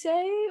did you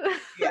say?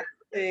 Yeah,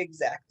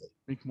 exactly.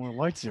 Make more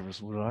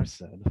lightsabers. What I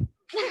said.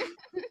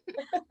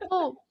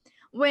 Oh,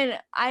 when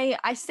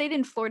I stayed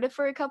in Florida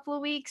for a couple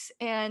of weeks,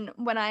 and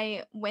when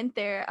I went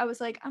there, I was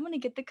like, I'm gonna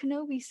get the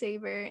Kenobi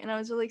saber, and I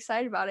was really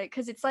excited about it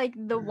because it's like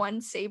the one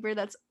saber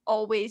that's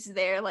always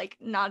there, like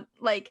not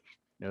like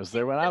It was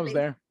there when I was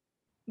there.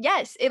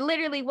 yes, it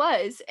literally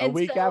was. A And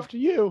week so after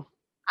you.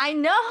 I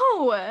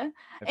know.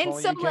 If And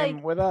only so you came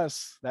like with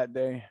us that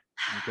day,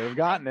 you could have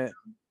gotten it.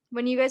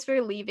 when you guys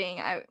were leaving,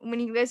 when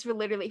you guys were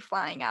literally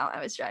flying out,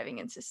 I was driving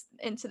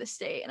into the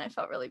state, and I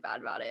felt really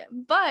bad about it.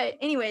 But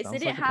anyways, they Sounds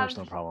didn't like a have.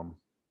 personal problem.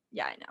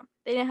 Yeah, I know.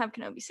 They didn't have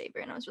Kenobi saber,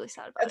 and I was really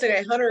sad about That's it.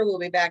 okay. Hunter will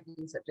be back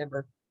in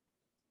September.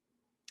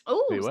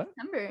 Oh, Wait, what?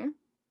 September.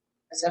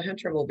 I said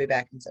Hunter will be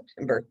back in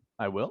September.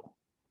 I will.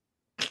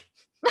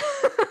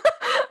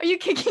 Are you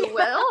kicking him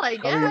Well, out? I Are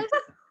we- guess.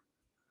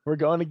 We're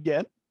going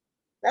again.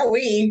 Not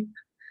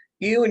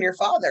you and your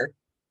father.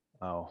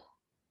 Oh.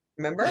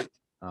 Remember?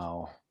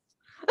 Oh.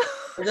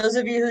 For those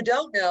of you who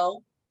don't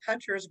know,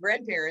 Hunter's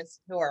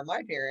grandparents, who are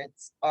my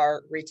parents,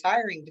 are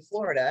retiring to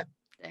Florida.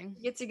 Dang.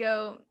 You get to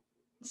go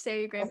stay at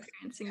your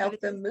grandparents and go Help to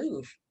them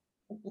move.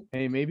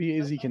 Hey, maybe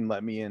Izzy can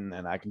let me in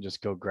and I can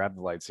just go grab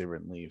the lightsaber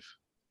and leave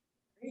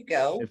There you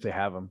go. if they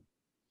have them.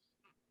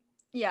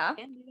 Yeah,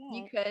 Can't do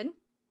you that. could.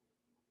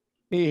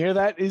 Hey, you hear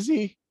that,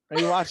 Izzy? Are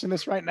you watching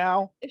this right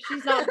now? If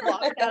she's not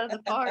blocked out of the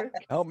park.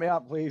 Help me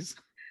out, please.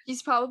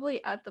 She's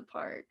probably at the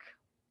park,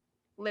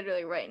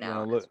 literally right You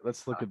now. know,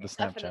 let's look at the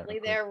Snapchat. Definitely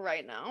real quick. there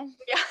right now.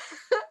 Yeah.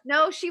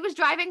 No, she was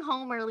driving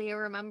home earlier,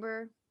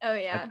 remember? Oh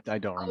yeah. I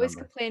don't Always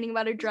remember. complaining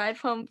about her drive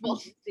home from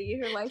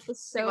DC. Her life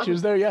is so. She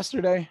was there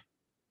yesterday,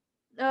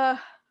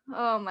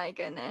 Oh my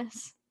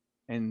goodness.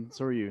 and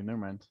so are you. Never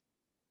mind.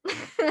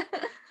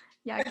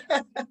 Yeah.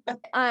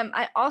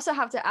 I also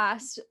have to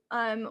ask,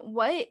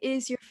 what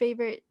is your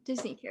favorite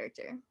Disney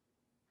character?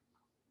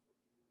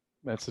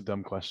 That's a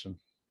dumb question.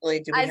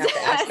 Really, do we have to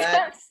ask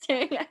that? I'm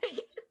staring at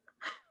you.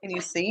 Can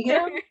you see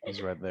him?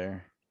 He's right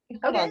there.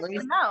 Hold Okay, on,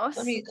 the mouse.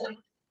 let me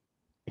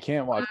I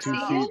can't walk 2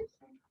 Wow. feet.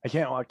 I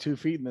can't walk 2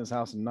 feet in this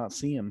house and not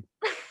see him.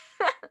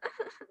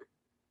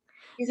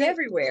 he's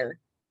everywhere.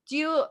 do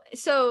you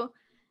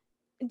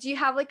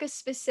have like a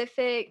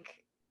specific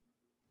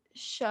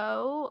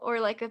show or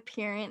like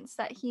appearance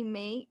that he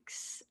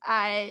makes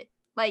at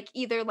like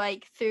either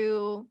like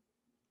through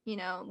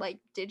like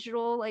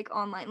digital, like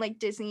online, like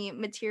Disney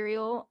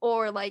material,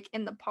 or like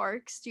in the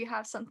parks? Do you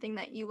have something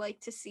that you like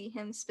to see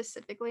him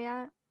specifically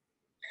at?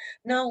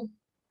 No,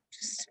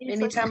 just He's like-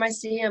 anytime I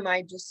see him,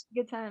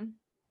 Good time.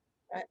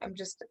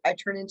 I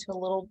turn into a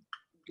little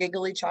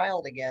giggly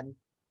child again.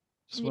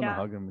 Just want to Yeah.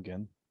 hug him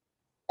again.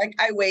 Like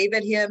I wave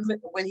at him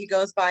when he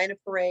goes by in a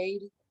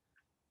parade.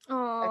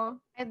 Oh,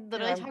 I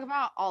literally Yeah. talk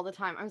about all the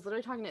time. I was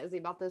literally talking to Izzy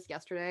about this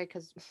yesterday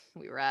because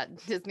we were at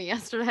Disney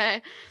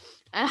yesterday.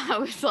 And I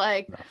was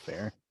like, Not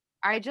fair.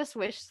 I just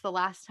wish the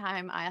last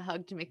time I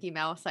hugged Mickey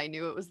Mouse, I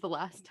knew it was the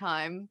last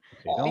time.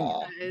 Okay,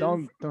 Aw.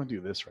 don't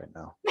do this right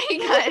now.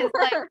 Because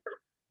like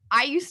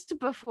I used to,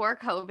 before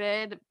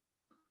COVID,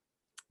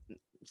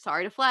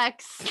 sorry to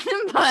flex,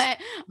 but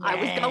I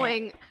was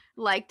going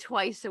like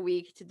twice a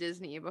week to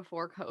Disney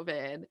before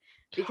COVID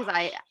because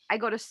I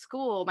go to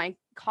school. My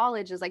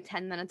college is like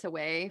 10 minutes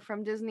away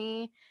from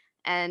Disney,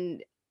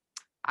 and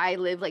I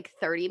live like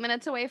 30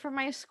 minutes away from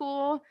my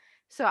school.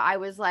 So I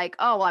was like,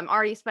 oh, I'm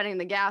already spending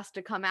the gas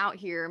to come out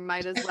here.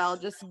 Might as well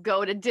just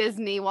go to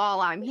Disney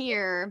while I'm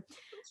here.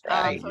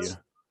 Right. So I was I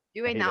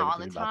doing hate that all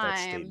the everything about that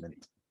time.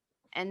 statement.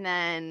 And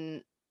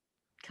then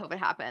COVID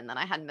happened. Then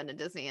I hadn't been to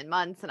Disney in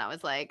months. And I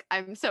was like,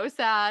 I'm so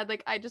sad.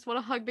 Like, I just want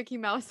to hug Mickey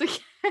Mouse again.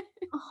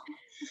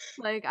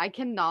 Like, I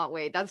cannot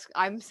wait.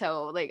 I'm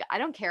so, like, I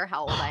don't care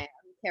how old I am.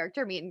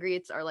 Character meet and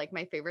greets are like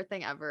my favorite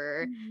thing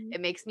ever. Mhm.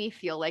 It makes me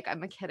feel like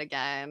I'm a kid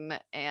again.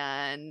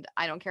 And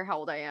I don't care how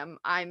old I am.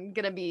 I'm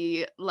going to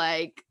be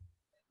like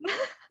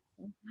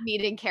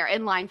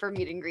in line for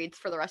meet and greets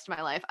for the rest of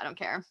my life. I don't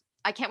care.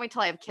 I can't wait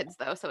till I have kids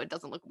though, so it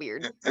doesn't look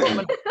weird.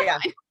 But Yeah.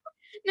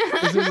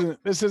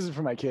 This isn't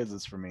for my kids.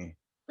 It's for me.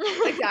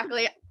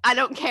 exactly. I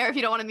don't care if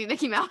you don't want to meet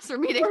Mickey Mouse. We're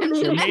meeting him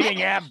You're today. meeting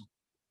him.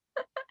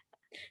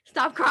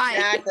 Stop crying.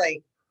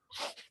 Exactly.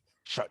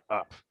 Shut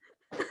up.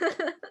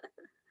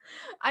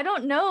 I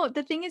don't know.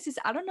 The thing is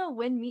I don't know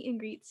when meet and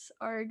greets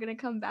are gonna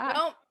come back.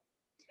 No.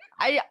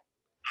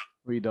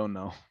 We don't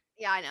know.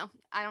 Yeah, I know.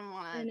 I don't I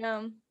want to.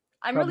 know.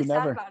 I'm Probably really sad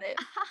never. about it.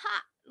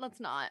 Let's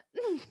not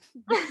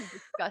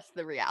discuss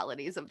the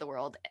realities of the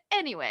world.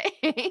 Anyway,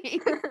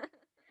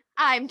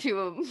 I can't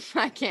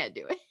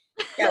do it.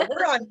 Yeah,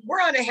 we're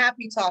on a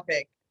happy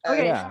topic.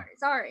 Okay, Yeah.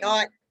 sorry.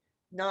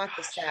 Not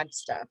the sad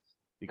stuff.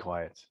 Be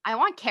quiet. I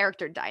want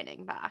character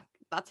dining back.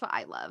 That's what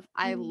I love.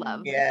 I Mm.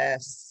 love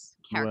Yes.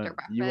 character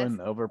You breakfast.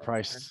 want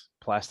overpriced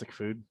plastic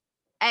food?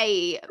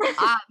 Hey,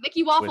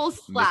 Mickey waffles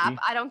With slap.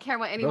 Mickey? I don't care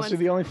what anyone Those are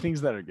the only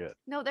things that are good.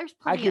 No, there's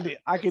I plenty.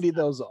 could eat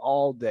those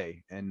all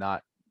day and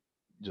not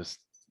just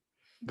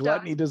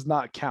gluttony does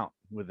not count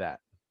with that.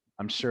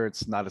 I'm sure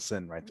it's not a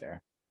sin right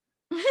there.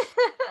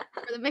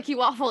 For the Mickey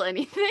waffle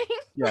anything.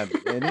 Yeah,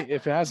 and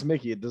if it has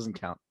Mickey, it doesn't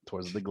count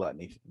towards the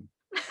gluttony thing.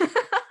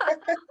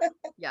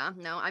 Yeah,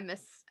 no, I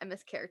miss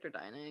character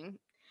dining.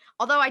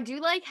 Although I do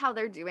like how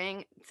they're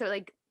doing so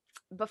like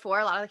before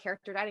a lot of the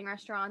character dining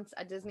restaurants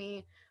at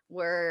Disney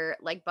were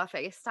like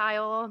buffet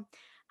style.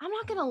 I'm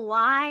not gonna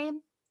lie,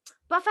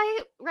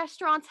 buffet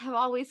restaurants have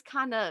always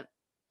kind of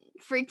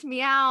freaked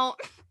me out.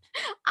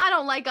 I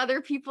don't like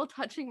other people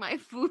touching my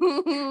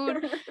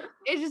food.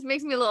 It just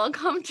makes me a little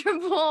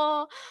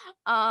uncomfortable.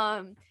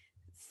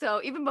 So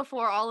even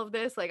before all of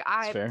this, like It's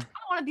I fair. don't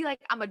want to be like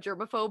I'm a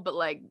germaphobe, but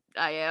like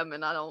I am,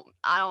 and I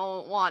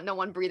don't want no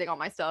one breathing on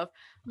my stuff.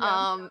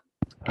 Yeah.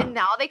 And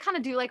now they kind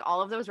of do like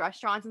all of those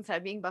restaurants instead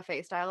of being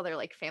buffet style, they're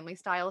like family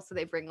style. So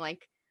they bring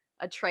like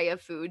a tray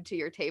of food to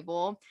your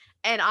table.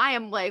 And I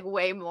am like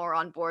way more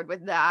on board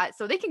with that.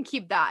 So they can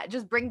keep that.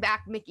 Just bring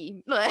back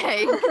Mickey.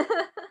 Like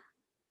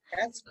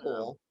That's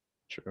cool.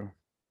 True.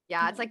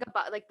 yeah, it's like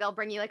like they'll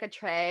bring you like a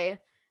tray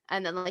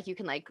and then like you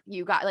can like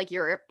you got like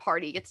your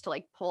party gets to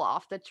like pull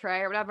off the tray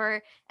or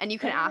whatever and you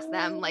can ask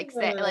them like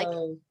say like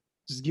Oh,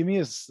 Just give me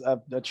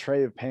a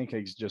tray of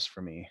pancakes just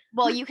for me.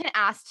 well you can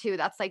ask too,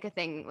 that's like a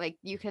thing, like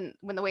you can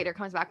when the waiter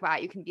comes back by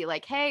you can be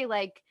like, hey,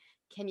 like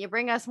can you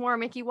bring us more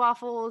Mickey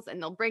waffles,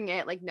 and they'll bring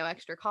it like no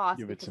extra cost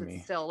Give it because to it's me.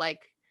 still like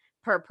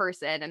per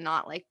person and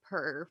not like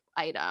per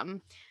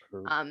item.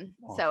 Per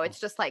So it's waffle.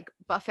 just like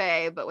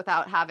buffet but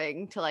without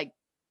having to like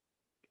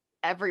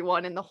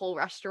everyone in the whole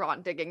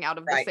restaurant digging out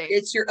of right. the same.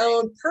 It's your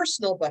own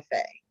personal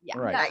buffet Yeah.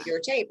 Right. at your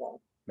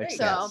table. Makes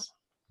There you go. sense.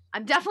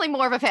 I'm definitely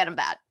more of a fan of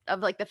that, of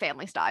like the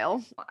family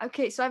style.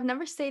 Okay, so I've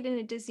never stayed in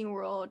a Disney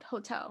World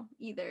hotel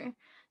either.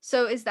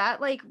 So is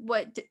that like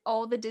what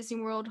all the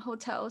Disney World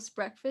hotels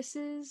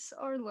breakfasts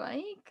are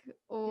like,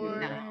 or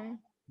No.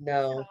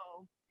 No.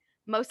 So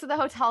most of the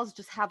hotels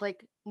just have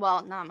like,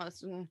 well, not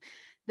most of them,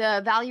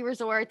 the value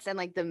resorts and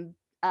like the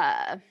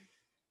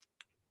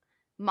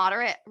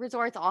moderate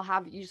resorts all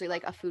have usually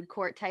like a food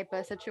court type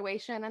of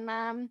situation in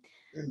them.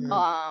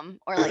 Mhm.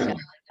 Or like a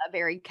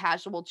very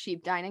casual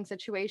cheap dining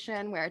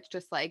situation where it's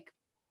just like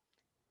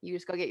you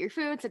just go get your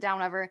food, sit down,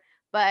 whatever.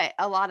 But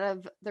a lot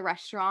of the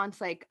restaurants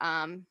like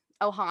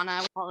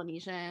Ohana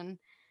Polynesian,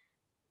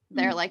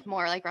 they're like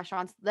more like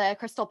restaurants. The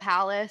Crystal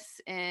Palace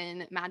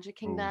in Magic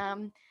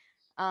Kingdom,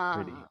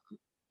 Pretty.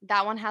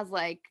 that one has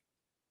like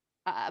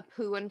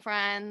Pooh and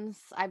Friends.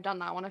 I've done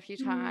that one a few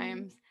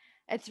times.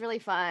 It's really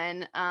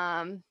fun.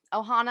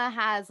 Ohana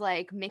has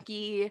like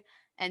Mickey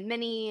and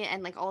Minnie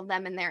and like all of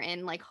them, and they're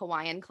in like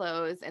Hawaiian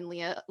clothes, and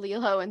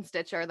Lilo and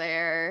Stitch are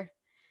there.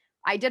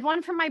 I did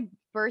one for my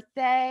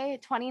birthday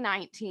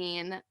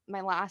 2019.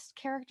 My last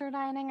character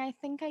dining I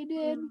think I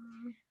did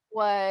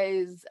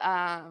was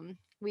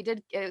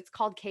it's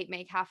called Cape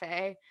May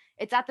Cafe.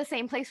 It's at the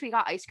same place we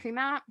got ice cream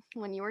at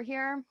when you were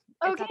here.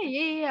 It's at okay,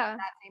 yeah.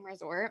 that same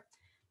resort.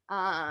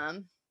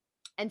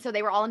 And so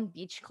they were all in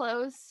beach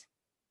clothes.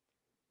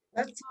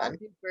 That's fun.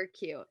 Super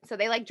cute. So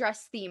they like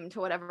dress themed to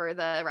whatever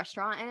the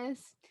restaurant is.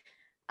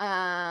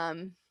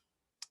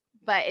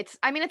 But it's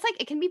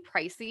like it can be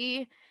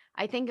pricey.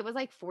 I think it was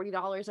like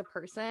 $40 a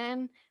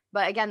person,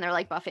 but again, they're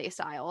like buffet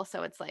style,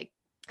 so it's like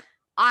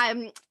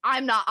I'm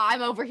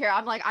over here.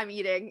 I'm like I'm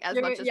eating as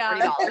much as $40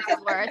 is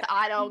worth.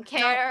 I don't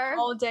care.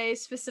 All day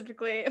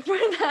specifically for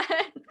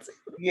that.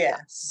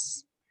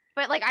 Yes.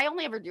 But like I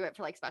only ever do it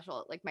for like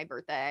special, like my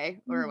birthday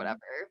or whatever.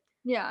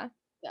 Yeah.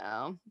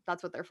 So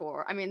that's what they're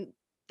for. I mean,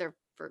 they're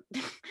for,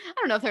 I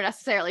don't know if they're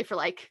necessarily for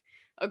like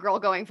a girl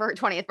going for her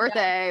 20th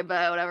birthday,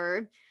 but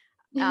whatever.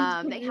 They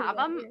have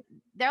them.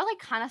 They're like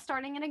kind of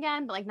starting it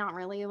again, but like not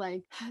really.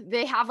 Like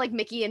they have like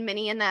Mickey and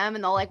Minnie in them,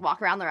 and they'll like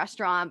walk around the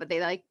restaurant, but they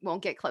like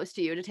won't get close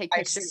to you to take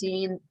pictures.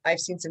 I've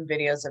seen some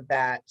videos of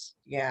that.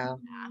 Yeah.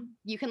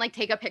 You can like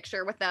take a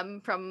picture with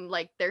them from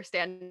like they're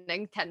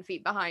standing 10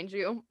 feet behind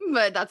you,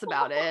 but that's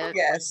about it.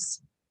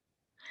 Yes.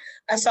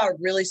 I saw a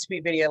really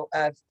sweet video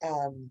of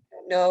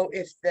no,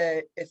 if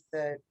the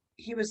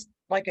he was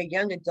like a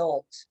young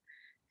adult,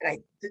 and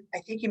I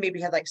think he maybe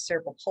had like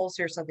cerebral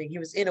palsy or something. He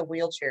was in a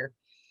wheelchair.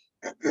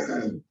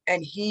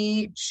 And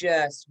he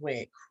just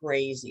went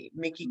crazy.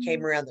 Mickey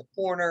came around the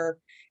corner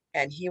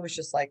and he was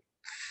just like,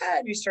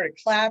 and he started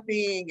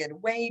clapping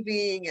and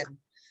waving. And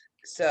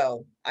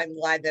so I'm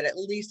glad that at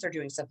least they're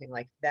doing something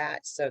like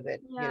that so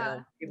that,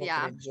 people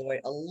can enjoy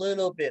a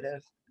little bit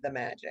of the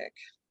magic.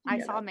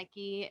 I saw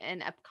Mickey in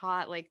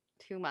Epcot like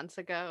 2 months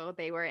ago.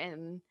 They were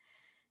in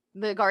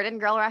the Garden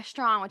Grill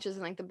restaurant, which is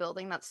in like the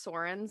building that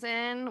Soren's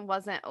in,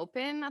 wasn't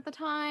open at the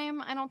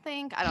time, I don't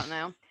think. I don't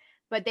know.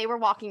 But they were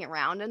walking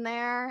around in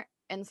there.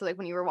 And so like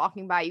when you were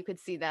walking by, you could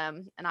see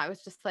them. And I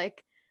was just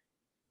like,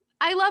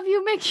 I love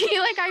you, Mickey.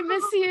 Like I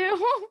miss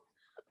you.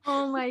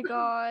 Oh my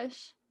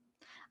gosh.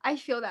 I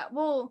feel that.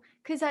 Well,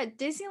 because at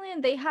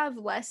Disneyland, they have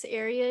less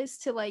areas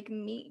to like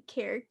meet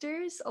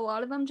characters. A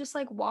lot of them just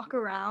like walk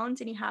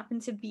around and you happen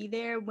to be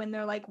there when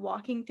they're like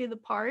walking through the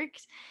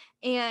parks.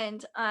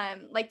 And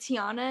like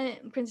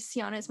Tiana, Princess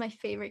Tiana is my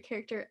favorite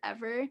character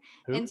ever.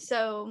 Who? And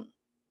so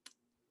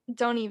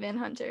don't even,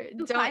 Hunter.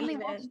 You Don't finally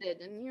even. watched it,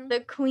 didn't you?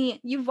 The Queen.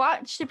 You've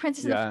watched The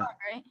Princess and the Yeah. Frog,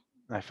 right?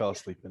 I fell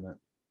asleep in it.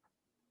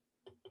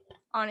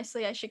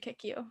 Honestly, I should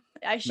kick you.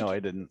 No, I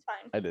didn't. It's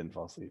fine. I didn't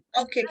fall asleep.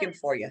 I'll kick him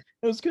for you.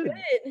 It was good.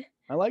 Good.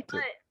 I liked it.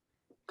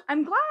 But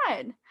I'm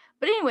glad.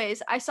 But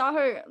anyways, I saw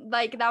her,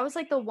 like, that was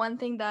like the one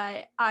thing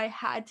that I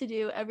had to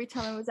do every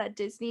time I was at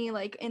Disney,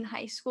 like in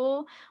high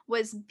school,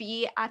 was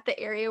be at the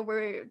area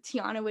where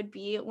Tiana would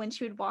be when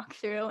she would walk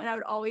through. And I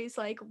would always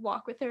like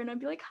walk with her and I'd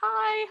be like,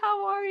 hi,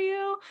 how are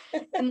you?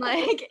 And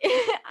like,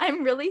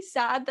 I'm really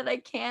sad that I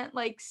can't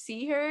like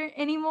see her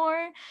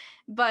anymore.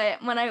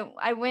 But when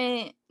I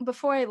went,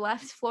 before I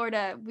left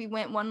Florida, we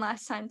went one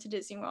last time to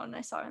Disney World and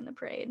I saw her in the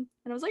parade. And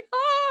I was like,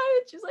 hi.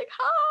 And she's like,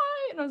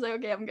 hi. And I was like,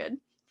 okay, I'm good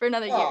for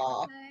another year.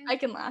 I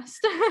can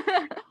last.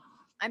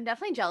 I'm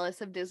definitely jealous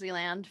of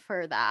Disneyland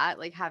for that,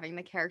 like having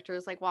the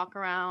characters like walk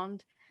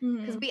around.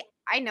 Because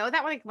I know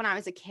that like when I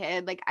was a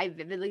kid, like I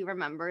vividly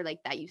remember like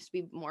that used to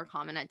be more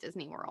common at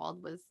Disney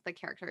World was the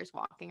characters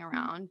walking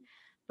around.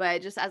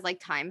 But just as like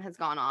time has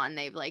gone on,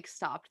 they've like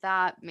stopped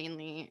that.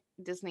 Mainly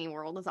Disney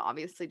World is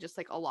obviously just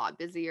like a lot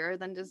busier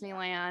than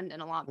Disneyland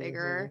and a lot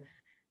bigger.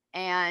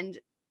 And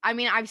I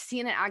mean, I've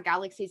seen it at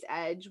Galaxy's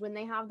Edge when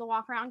they have the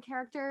walk around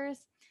characters.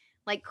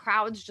 Like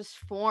crowds just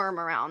form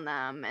around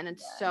them and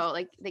it's so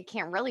like they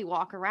can't really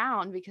walk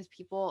around because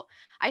people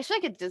I actually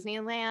like at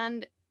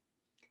Disneyland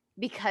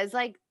because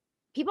like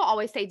people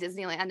always say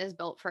Disneyland is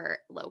built for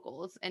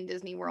locals and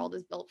Disney World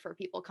is built for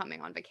people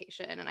coming on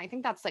vacation and I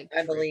think that's like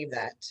I believe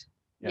that.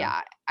 Yeah,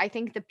 I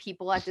think the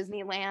people at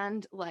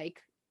Disneyland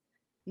like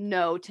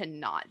know to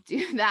not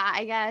do that,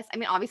 I guess. I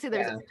mean obviously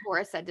there's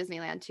tourists at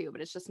Disneyland too,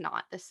 but it's just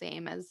not the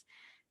same as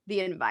the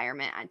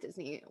environment at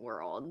Disney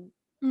World.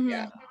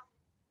 Yeah.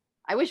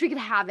 I wish we could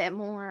have it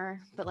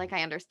more, but like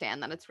I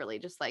understand that it's really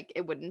just like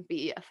it wouldn't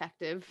be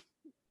effective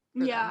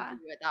for them to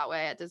do it that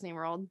way at Disney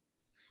World.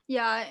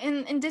 Yeah,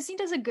 and Disney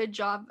does a good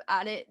job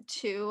at it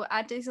too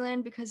at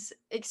Disneyland because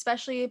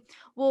especially,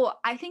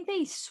 well, I think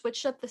they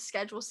switched up the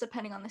schedules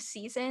depending on the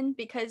season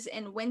because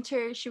in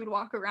winter she would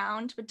walk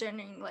around, but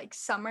during like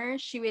summer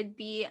she would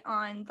be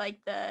on like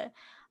the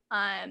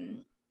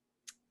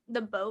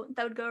boat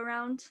that would go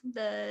around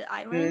the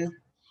island.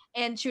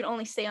 And she would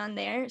only stay on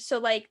there. So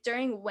like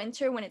during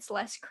winter when it's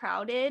less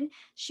crowded,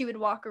 she would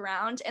walk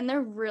around and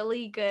they're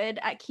really good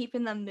at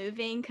keeping them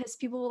moving because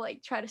people will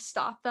like try to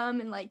stop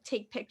them and like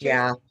take pictures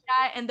like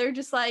that, and they're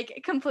just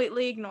like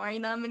completely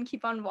ignoring them and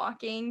keep on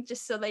walking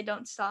just so they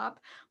don't stop,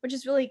 which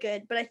is really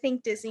good. But I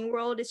think Disney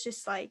World is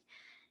just like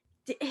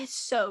it's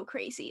so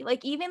crazy.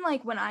 Like even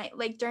like when I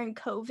like during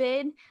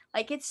COVID,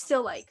 like it's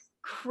still like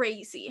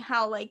crazy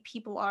how like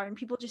people are and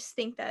people just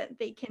think that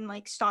they can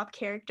like stop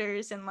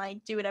characters and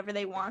like do whatever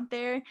they want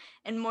there,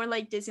 and more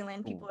like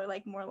Disneyland people are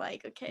like more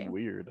like okay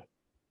Weird.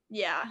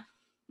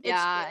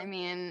 I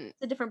mean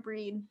it's a different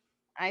breed.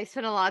 I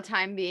spent a lot of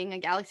time being a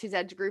Galaxy's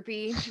Edge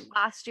groupie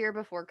last year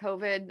before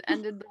COVID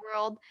ended the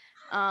world,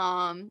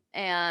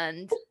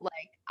 and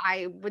like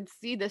I would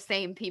see the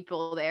same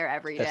people there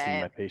every day.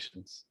 Testing my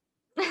patience.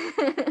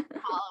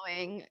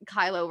 Following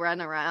Kylo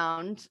Ren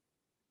around.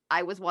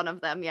 I was one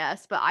of them,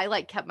 yes, but I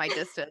like kept my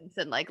distance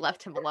and like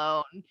left him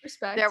alone.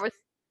 Respect.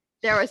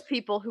 There was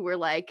people who were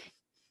like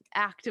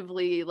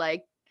actively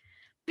like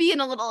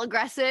being a little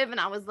aggressive, and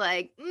I was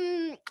like,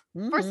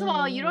 first of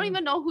all, you don't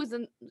even know who's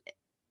in.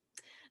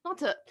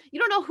 You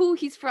don't know who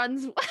he's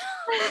friends with.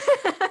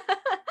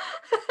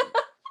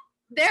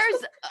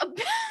 There's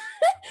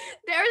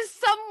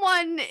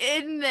someone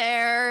in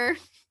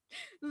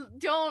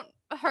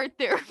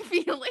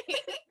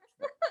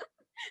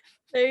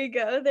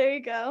go. There you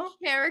go.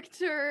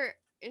 Character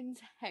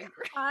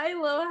integrity.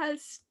 Kylo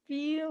has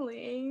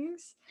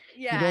feelings.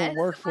 You Yes. don't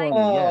work for him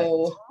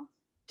Oh,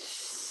 yet.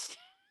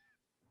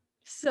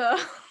 So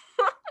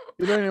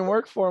You don't even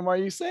work for him. Why are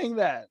you saying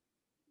that?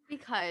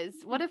 Because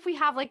what if we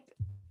have like,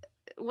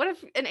 what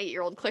if an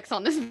 8-year-old clicks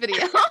on this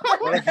video?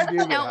 What if you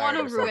do I get don't want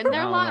to hired or ruin something?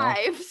 their I don't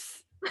know.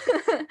 lives.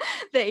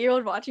 the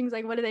 8-year-old watching's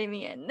like, what do they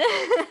mean?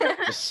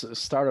 Just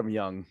start them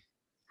young.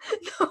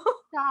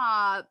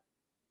 Stop.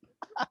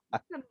 I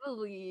can't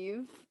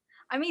believe.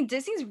 I mean,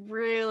 Disney's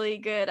really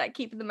good at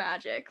keeping the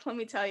magic. Let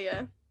me tell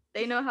you,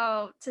 they know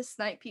how to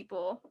snipe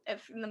people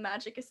if the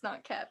magic is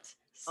not kept.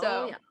 So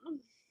Oh, yeah.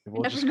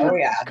 We'll never just know. oh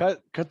yeah.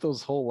 cut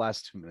those whole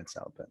last 2 minutes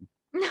out then.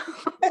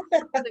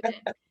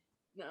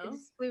 No. It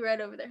just flew right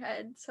over their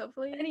heads.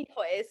 Hopefully.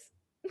 Anyways.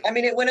 I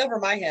mean, it went over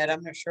my head.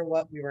 I'm not sure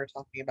what we were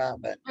talking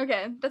about, but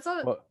Okay, that's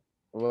all.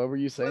 What were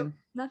you saying?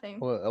 Nothing.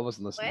 Well, I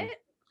wasn't listening. What?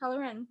 Kylo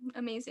Ren,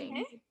 amazing.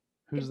 Okay.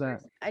 Who's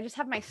that? I just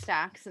have my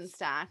stacks and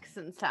stacks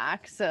and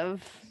stacks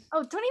of.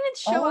 Oh, don't even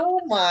show up. oh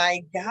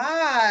my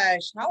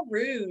gosh, how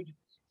rude.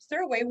 Is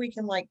there a way we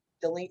can like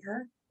delete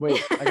her?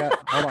 Wait,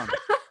 hold on.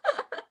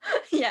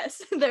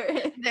 Yes, there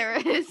is. There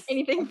is.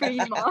 Anything for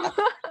you, Mom.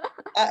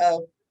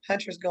 Uh-oh,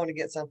 Hunter's going to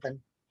get something.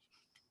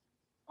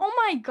 Oh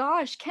my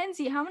gosh,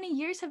 Kenzie, how many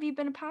years have you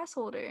been a pass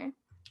holder?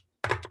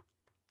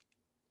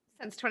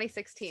 Since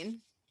 2016.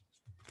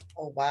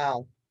 Oh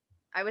wow.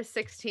 I was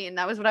 16.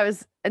 That was what I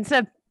was,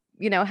 instead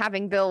of,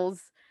 having bills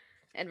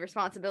and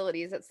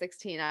responsibilities at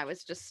 16, I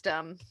was just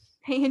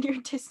Paying your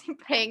Disney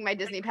pass. paying my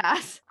Disney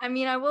pass. I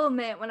mean, I will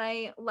admit, when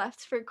I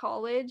left for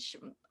college,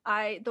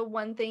 the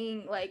one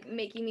thing like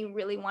making me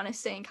really want to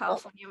stay in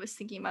California was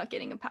thinking about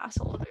getting a pass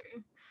holder.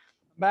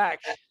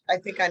 Back. I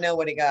think I know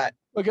what he got.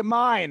 Look at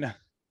mine.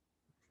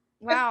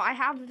 Wow, I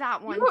have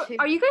that one too.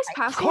 Are you guys Of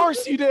pass course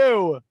holders? you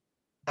do.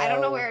 I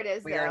don't know No, where it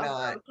is we are though.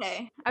 not.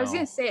 Okay, I was No.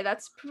 gonna say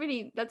that's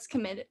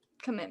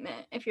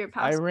commitment if you're a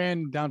I pass.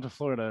 ran down to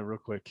Florida real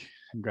quick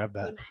and grabbed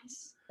that.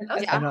 Nice. Oh,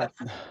 Did yeah. you not-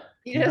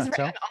 You did just not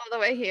tell? ran all the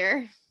way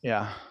here.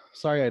 Yeah.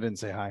 Sorry I didn't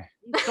say hi.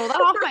 You stole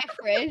that off my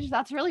fridge.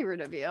 That's really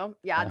rude of you.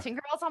 Yeah, Yeah.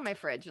 Tinkerbell's on my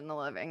fridge in the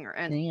living room.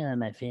 And Hang on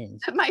my face.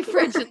 my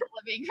fridge in the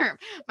living room.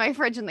 My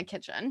fridge in the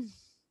kitchen.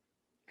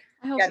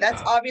 I hope Yeah,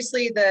 that's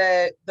obviously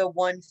the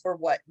one for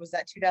what was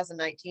that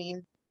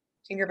 2019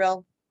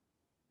 Tinkerbell,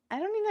 I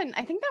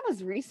think that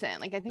was recent.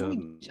 Like, I think we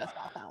Doesn't- just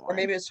got that one. or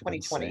maybe it was It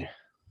didn't 2020. say.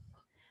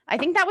 I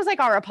think that was like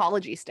our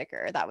apology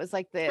sticker. That was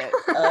like the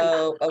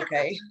Oh,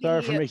 okay.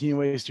 Sorry for the making you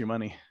waste your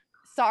money.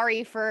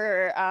 sorry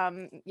for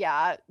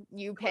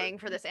you paying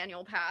for this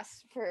annual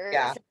pass for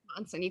Yeah. 6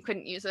 months and you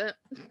couldn't use it.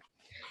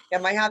 Yeah,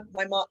 my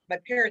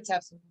parents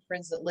have some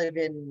friends that live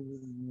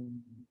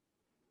in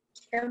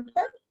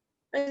Tampa,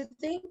 I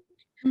think.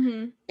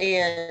 hmm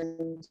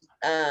And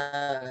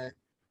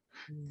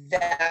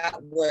that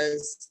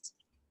was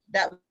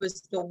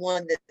the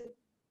one that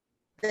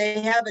they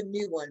have a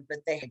new one, but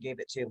they gave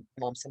it to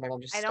mom. So my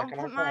mom just I stuck don't it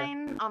on put her car.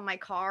 mine on my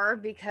car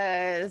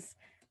because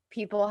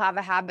people have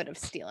a habit of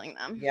stealing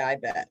them. Yeah, I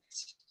bet.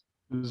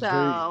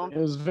 So- It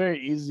was very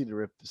easy to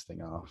rip this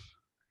thing off.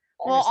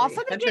 Well, also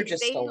Honestly, they Hunter did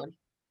just say- stole one.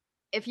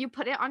 If you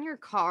put it on your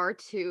car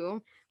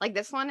too, like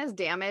this one is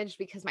damaged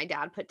because my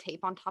dad put tape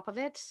on top of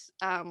it.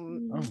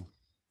 Oh,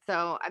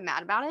 So I'm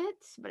mad about it,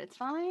 but it's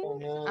fine. Oh,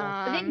 no.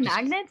 Are they Um,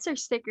 magnets or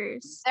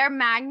stickers? they're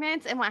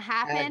magnets, and what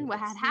had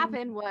Magnets.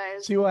 happened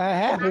was see what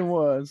happened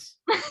was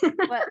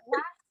but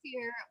last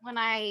year when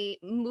I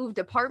moved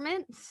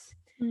apartments,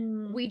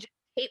 Mm. we just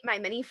taped my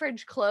mini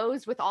fridge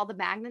closed with all the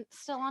magnets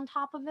still on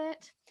top of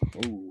it.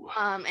 Ooh.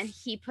 And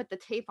he put the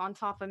tape on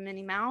top of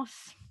Minnie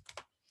Mouse.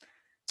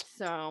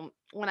 So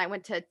when I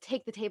went to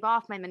take the tape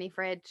off my mini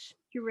fridge,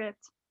 You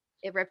ripped.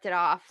 it ripped it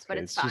off, but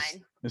Okay, it's just-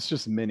 fine. It's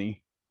just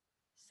Minnie.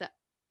 So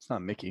It's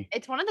not Mickey.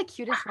 it's one of the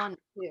cutest ones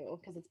too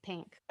because it's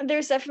pink.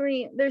 There's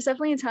definitely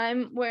a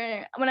time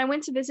where when I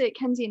went to visit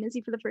Kenzie and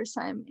Izzy for the first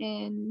time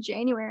in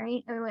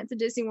January and we went to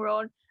Disney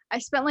World, I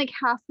spent like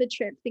half the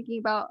trip thinking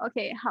about,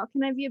 okay, how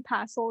can I be a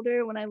pass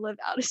holder when I live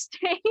out of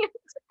state?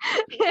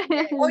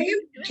 Oh,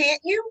 you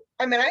can't you?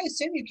 I mean, I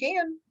assume you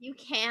can. You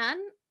can.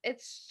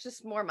 It's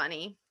just more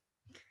money.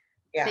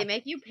 Yeah. They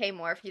make you pay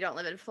more if you don't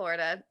live in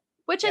Florida.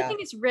 Which I Yeah.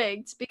 think is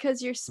rigged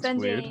because you're weird.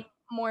 spending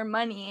more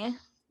money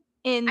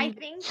in I the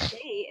think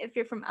state if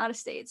you're from out of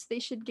states. They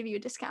should give you a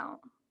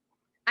discount.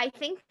 I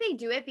think they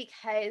do it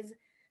because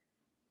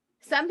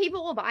some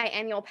people will buy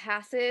annual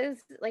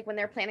passes. Like when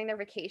they're planning their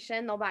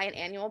vacation, they'll buy an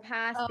annual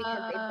pass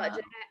because they budget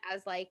it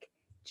as like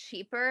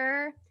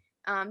cheaper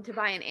to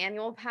buy an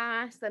annual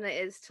pass than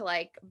it is to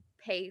like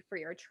pay for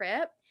your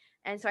trip.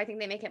 And so I think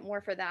they make it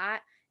more for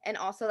that. And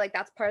also like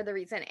that's part of the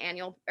reason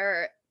annual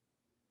or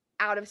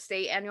out of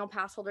state annual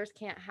pass holders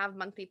can't have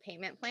monthly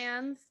payment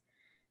plans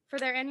for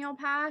their annual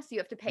pass. You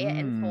have to pay it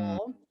in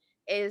full,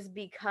 is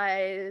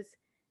because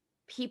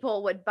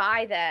people would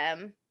buy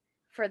them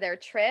for their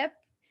trip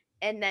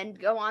and then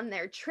go on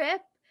their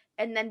trip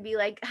and then be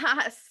like,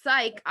 ha,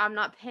 psych, I'm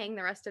not paying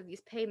the rest of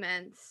these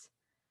payments.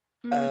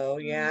 Oh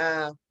Mhm.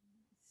 yeah.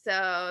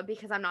 So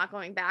because I'm not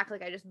going back,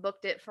 like I just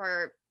booked it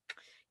for,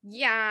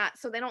 Yeah,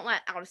 so they don't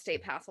let out of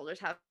state pass holders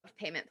have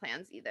payment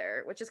plans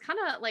either, which is kind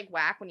of like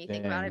whack when you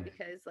think about it Dang.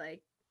 because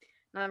like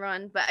not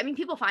everyone, but I mean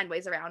people find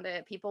ways around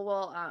it. People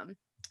will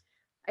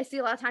I see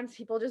a lot of times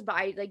people just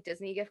buy like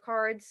Disney gift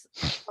cards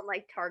from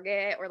like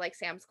Target or like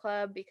Sam's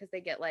Club because they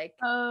get like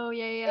Oh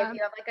yeah, if yeah. you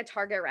have like a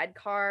Target Red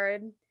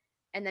card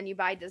and then you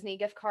buy Disney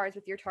gift cards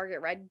with your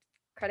Target Red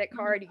credit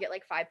card, you get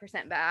like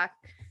 5% back.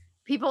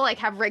 People like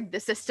have rigged the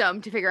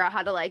system to figure out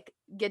how to like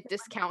get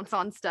discounts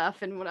on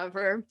stuff and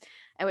whatever,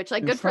 and which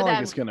like good It's for not like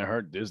them. it's gonna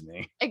hurt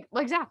Disney.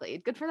 Exactly,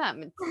 good for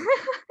them. It's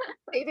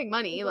saving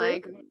money.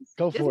 Like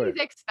Go for Disney's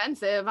it.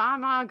 expensive.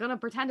 I'm not gonna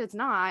pretend it's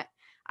not.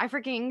 I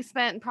freaking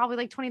spent probably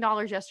like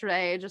 $20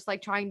 yesterday just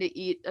like trying to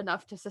eat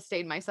enough to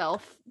sustain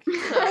myself. So,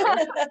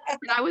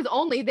 and I was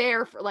only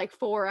there for like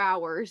 4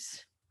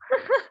 hours.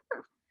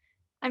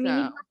 I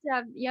mean,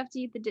 So you have to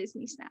eat the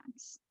Disney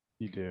snacks.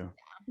 You do.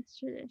 It's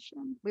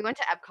tradition. we went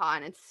to Epcot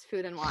and it's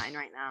food and wine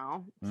right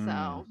now.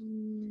 So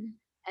Mm.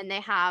 and they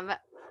have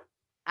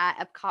at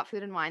Epcot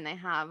Food and Wine, they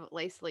have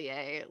Les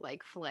Lier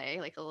like filet,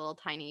 like a little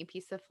tiny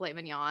piece of filet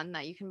mignon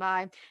that you can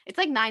buy. It's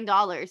like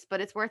 $9, but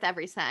it's worth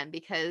every cent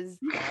because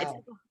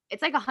Wow.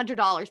 it's like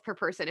 $100 per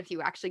person if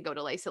you actually go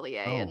to Les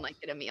Lier and Oh. like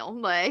get a meal.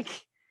 Like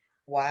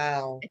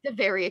Wow. it's a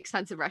very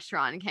expensive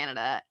restaurant in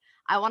Canada.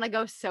 I want to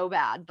go so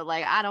bad, but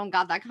like I don't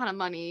got that kind of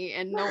money,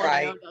 and no one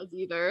I know Right. does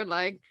either.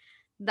 Like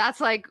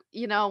that's like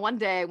one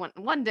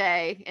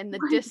day in the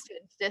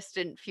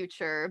distant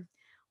future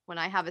when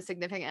I have a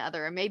significant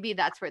other, and maybe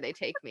that's where they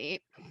take me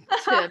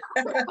to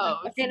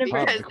propose Anniversary.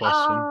 Pop because the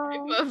question.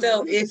 Oh,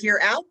 So if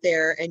you're out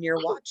there and you're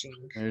watching,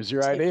 There's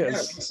your take ideas.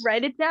 notes.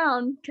 write it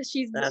down because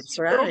she That's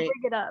will right. bring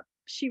it up.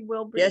 She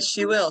will bring Yes, it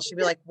she up. will. She'll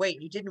be like,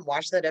 "Wait, you didn't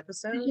watch that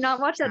episode?" Did you not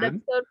watch that Good.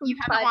 episode from you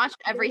haven't 5 watched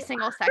years every ago?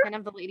 single second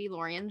of the Lady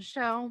Lorian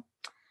show.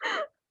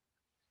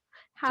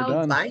 We're How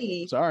done.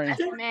 Bye. Sorry.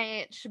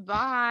 SMH,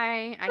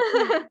 bye. I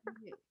can't.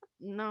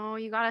 No,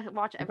 you gotta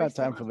watch I every got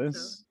time single for episode.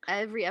 this.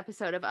 Every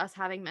episode of us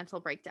having mental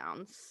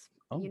breakdowns.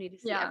 Oh. You need to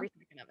see Yeah. every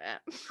second of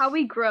it. how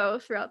we grow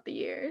throughout the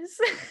years.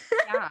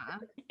 Yeah.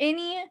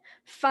 Any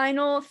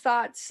final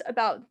thoughts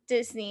about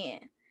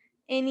Disney?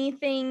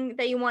 Anything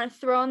that you want to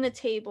throw on the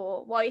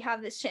table while you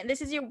have this chance?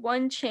 This is your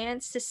one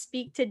chance to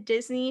speak to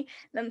Disney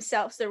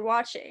themselves. They're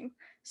watching.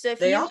 So if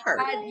They you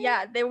are.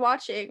 yeah, they're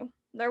watching.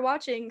 They're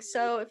watching.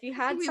 So if you I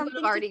had think we would something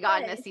have to already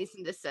gotten a say- cease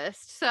and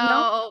desist. So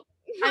No.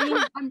 I mean,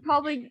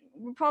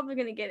 we're probably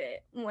gonna get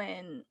it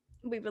when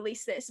we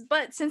release this.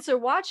 But since they're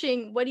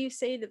watching, what do you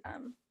say to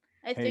them?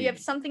 If you have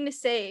Hey. something to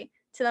say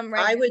to them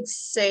right I now, would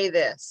say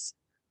this: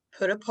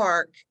 put a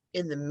park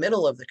in the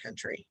middle of the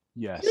country.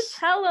 you Yes.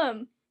 tell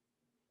them.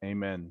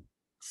 Amen.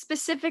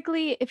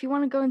 Specifically, if you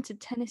want to go into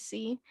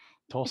Tennessee,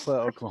 it's Tulsa, a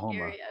perfect Oklahoma.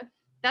 area.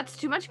 that's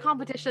too much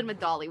competition with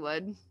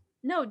Dollywood.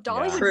 No,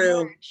 Dollywood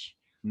True. merge.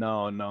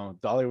 No,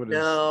 Dollywood is.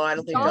 No, I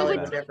don't think Dollywood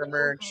Dollywood would ever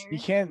merge.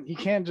 You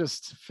can't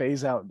just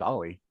phase out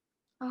Dolly.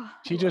 Oh,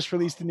 She just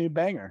released a new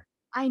banger.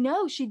 I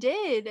know she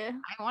did.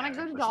 I want to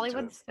Yeah, go to listen to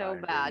Dollywood it. so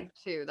Fine, bad baby.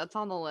 too. That's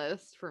on the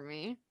list for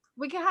me.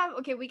 We could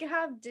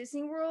have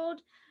Disney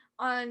World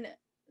on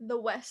the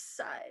west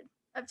side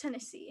of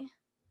Tennessee.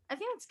 I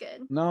think that's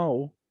good.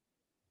 No,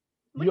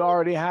 We you can-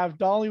 already have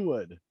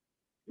Dollywood.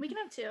 We can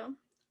have two.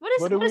 What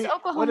What do does we-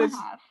 Oklahoma what is-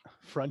 have?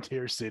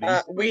 Frontier City.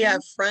 We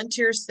have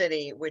Frontier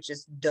City, which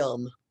is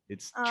dumb.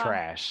 It's Oh.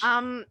 trash.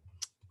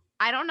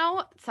 I don't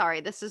know.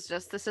 Sorry, this is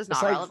not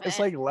it's relevant.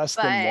 like less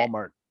than but-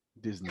 Walmart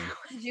Disney.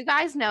 Did you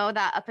guys know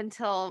that up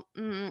until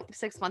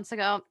 6 months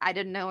ago, I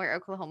didn't know where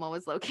Oklahoma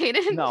was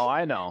located? No,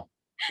 I know.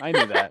 I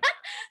knew that.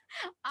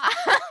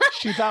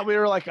 She thought we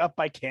were like up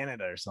by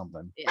Canada or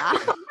something. Yeah.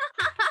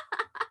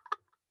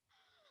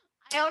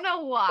 I don't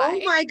know why.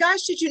 Oh my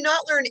gosh, did you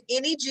not learn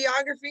any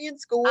geography in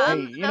school?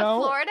 Hey, The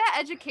Florida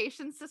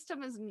education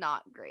system is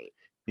not great.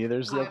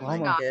 Neither's the Oh my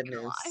Oklahoma. God.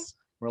 Goodness.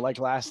 We're like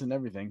last in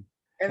everything.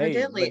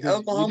 Evidently, but you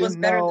Oklahoma's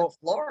didn't better than know-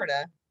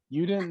 Florida.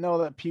 You didn't know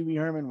that Pee Wee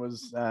Herman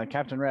was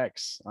Captain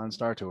Rex on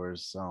Star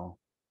Tours, so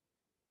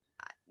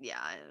Yeah.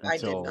 I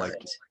did until not.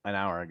 like an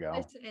hour ago.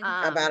 Listen,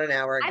 About an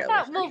hour ago. I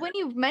thought, well, when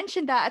you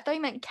mentioned that, I thought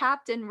you meant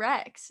Captain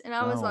Rex, and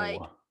I was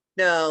like,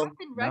 no,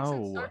 Captain Rex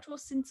on Star No.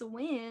 Tours since a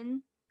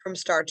win. from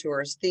Star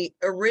Tours, the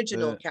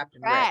original The-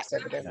 Captain Rex. Rex, Yeah,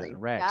 evidently.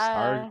 Rex,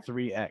 Yeah.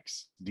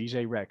 R3X,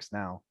 DJ Rex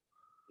now.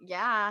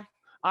 Yeah.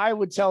 I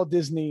would tell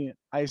Disney,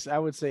 I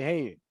would say,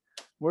 hey,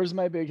 where's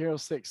my Big Hero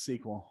 6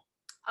 sequel?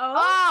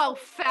 Oh,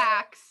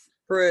 facts.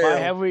 True. Why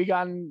have we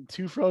gotten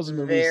 2 Frozen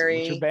movies, which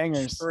Very are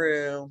bangers?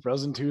 true.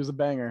 Frozen 2 is a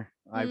banger.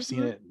 I've seen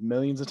Mhm. it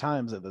millions of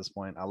times at this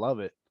point. I love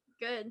it,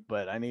 Good.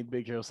 but I need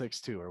Big Hero 6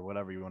 too, or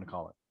whatever you want to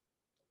call it.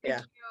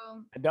 Yeah.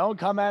 So, And don't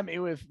come at me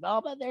with,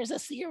 no, but there's a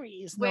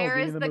series. No, Where give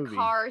me is the the movie.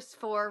 Cars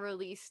 4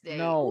 release date?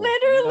 No,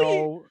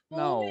 Literally,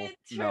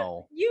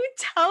 no. You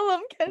tell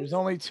them, There's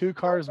only 2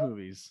 Cars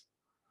movies.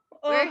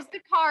 Where's the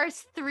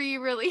Cars 3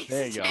 release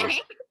There you go.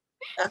 date?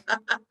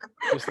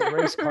 Just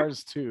erase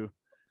Cars 2.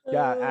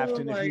 Yeah,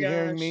 Afton, Oh if my you're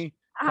hearing gosh. me,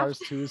 Cars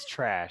 2 is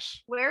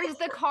trash. Where's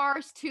the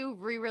Cars 2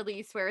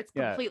 re-release where it's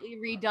Yeah. completely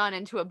redone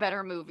into a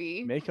better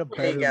movie? Make a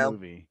There you better go.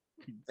 movie,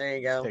 There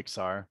you go.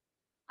 Pixar.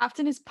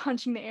 Afton is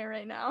punching the air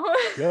right now.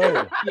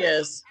 Go.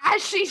 Yes.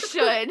 As she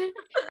should.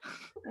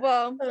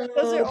 Well,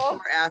 those are Oh, all.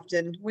 poor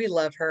Afton. We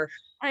love her.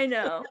 I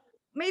know.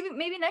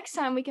 Maybe next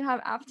time we can have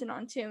Afton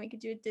on too, and we could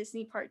do a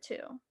Disney part 2.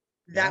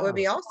 That would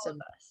be All of awesome.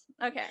 us.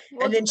 Okay.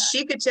 We'll And do then that.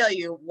 she could tell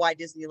you why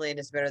Disneyland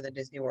is better than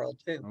Disney World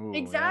too. Ooh, yeah.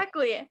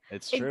 Exactly.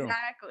 It's true.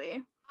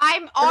 Exactly.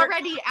 I'm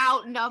already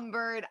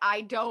outnumbered.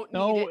 I don't need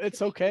No, it it's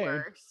to be okay.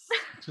 worse.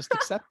 Just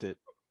accept it.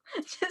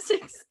 Just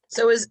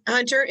So is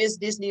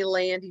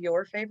Disneyland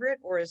your favorite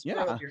or is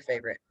Yeah. World your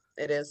favorite?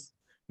 It is.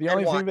 The And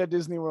only why? thing that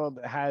Disney World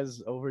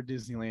has over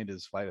Disneyland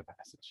is Flight of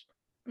Passage.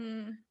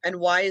 Mm. And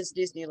why is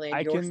Disneyland I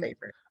your can-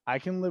 favorite? I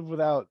can live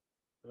without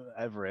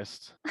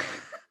Everest.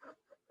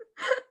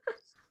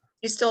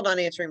 He's still not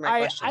answering my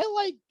question.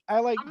 I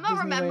like. I'm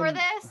gonna remember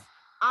Disneyland- this.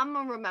 I'm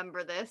gonna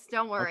remember this.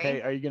 Don't worry.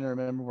 Okay, are you gonna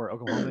remember where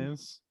Oklahoma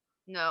is?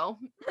 No,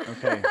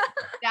 Okay,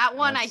 that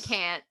one I That's-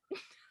 can't.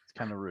 it's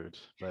kind of rude,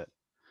 but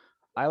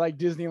I like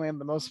Disneyland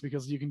the most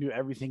because you can do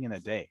everything in a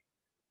day,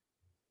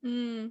 That's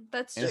and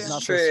true. it's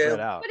not so True. spread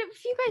out. But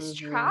if you guys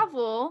Mhm.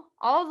 travel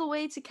all the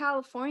way to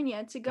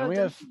California to go, And we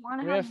don't have you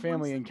want to we have have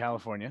family one in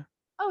California.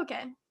 Oh,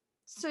 okay.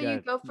 So Yeah,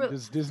 you go for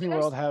Does Disney guys-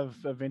 World have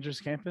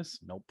Avengers Campus?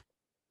 Nope.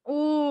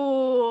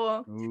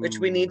 Ooh. Which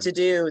we need Ooh. to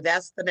do.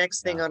 That's the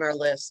next thing Yeah. on our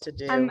list to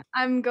do.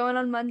 I'm going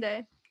on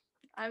Monday.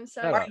 I'm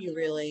Shut sorry. Are up. you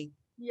really?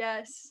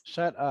 Yes.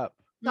 Shut up.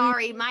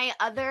 Sorry,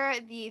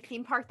 the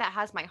theme park that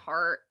has my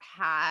heart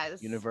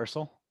has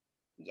Universal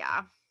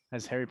Yeah,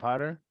 has Harry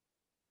Potter.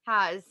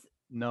 has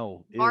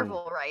No. Ew.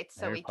 Marvel rights,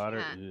 so Harry we Potter.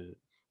 can't. Ew.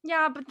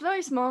 Yeah, but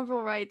those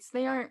Marvel rights,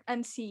 they aren't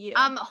MCU.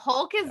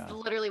 Hulk is Yeah.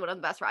 literally one of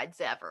the best rides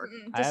ever.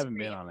 I haven't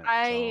Disagree. been on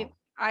it.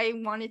 I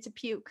wanted to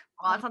puke.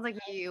 Well, that sounds like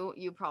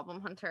you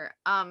problem hunter.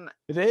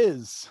 It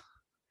is.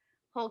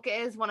 Hulk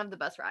is one of the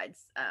best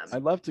rides.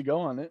 I'd love to go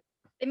on it.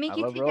 They make I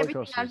you love take roller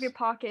everything out of your coasters.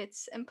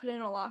 pockets and put it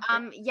in a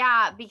locker.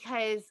 Yeah,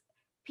 because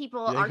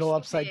people They are go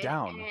upside stupid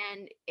down.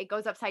 and it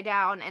goes upside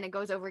down and it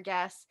goes over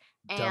guests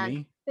and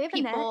Dummy. they have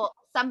a net.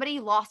 somebody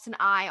lost an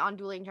eye on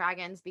Dueling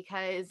Dragons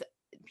because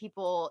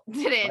people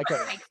didn't Like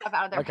a- take stuff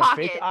out of their Like a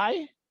pocket. fake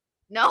eye.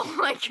 No,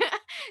 like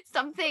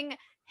something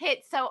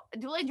hit. So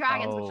Dueling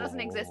Dragons, which doesn't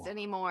exist Oh.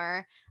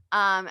 anymore,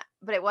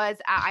 but it was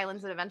at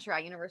Islands of Adventure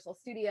at Universal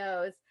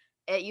Studios.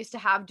 It used to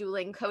have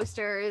dueling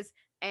coasters,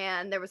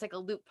 and there was like a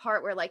loop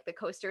part where like the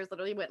coasters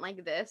literally went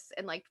like this,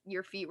 and like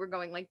your feet were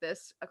going like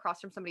this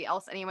across from somebody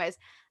else. Anyways,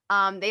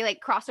 they like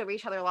crossed over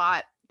each other a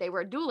lot. They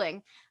were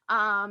dueling.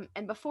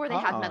 And before they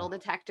had metal Oh.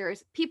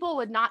 detectors, people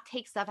would not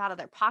take stuff out of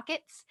their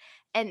pockets,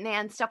 and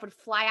then stuff would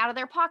fly out of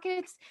their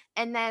pockets.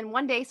 And then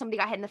one day somebody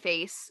got hit in the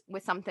face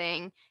with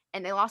something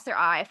and they lost their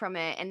eye from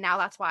it. And now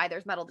that's why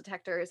there's metal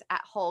detectors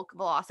at Hulk,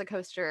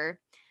 Velocicoaster,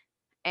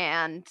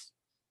 and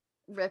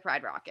Rip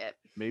Ride Rocket.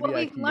 Maybe What I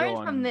we've can learned go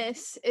from on.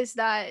 this is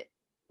that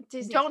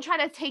Disney Don't try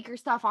to take your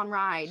stuff on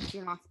rides.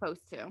 You're not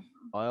supposed to.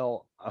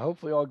 Well,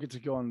 hopefully I'll get to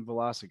go on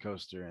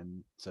Velocicoaster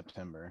in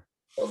September.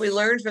 What we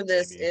learned from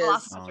this Maybe. is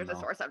Velocicoaster is a no.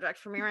 sore subject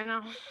for me right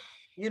now.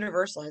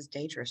 Universal has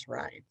dangerous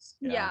rides.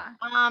 Yeah.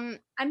 Um,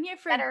 I'm here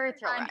for Better a good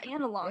thrill time ride.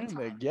 and a long In the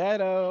time. Go to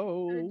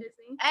ghetto. Disney.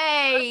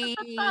 hey,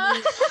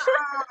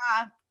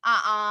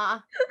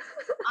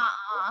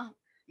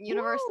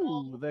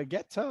 Universal Ooh, the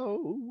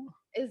ghetto.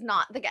 is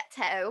not the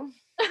ghetto.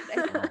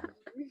 Oh.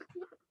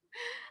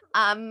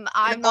 I'm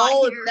And not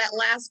all of here. that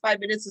last 5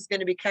 minutes is going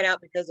to be cut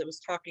out because it was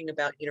talking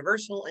about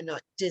Universal and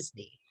not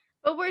Disney.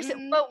 But we're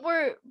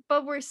Mm.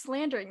 but we're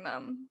slandering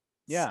them.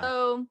 Yeah.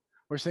 So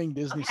We're saying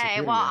Disney Okay,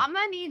 superior. well, I'm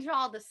gonna need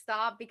y'all to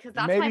stop because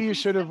that's Maybe my you place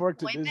should of have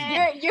worked at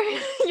employment. Disney.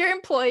 your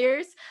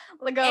employers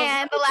like go.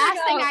 And the "Let's check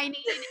last thing out." I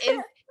need is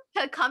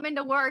to come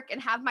into work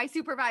and have my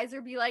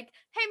supervisor be like,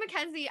 "Hey,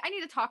 Mackenzie, I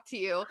need to talk to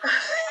you." I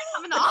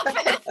come in the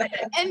office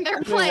and they're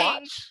Do they playing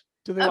watch?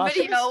 Do they a watch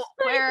video this?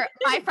 where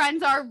my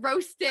friends are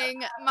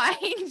roasting my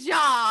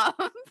job.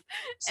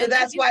 So And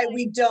that's he's why like-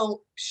 we don't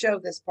show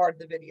this part of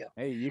the video.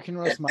 Hey, you can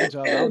roast my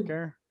job. I don't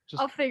care.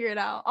 Just I'll figure it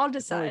out. I'll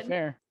it's only decide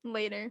fair.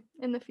 later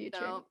in the future.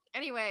 So,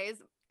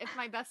 anyways, if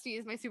my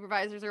besties, my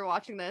supervisors are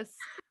watching this,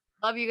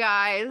 love you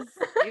guys.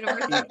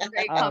 University is a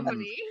great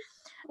company.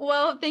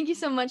 Well, thank you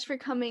so much for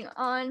coming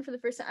on for the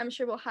first time. I'm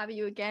sure we'll have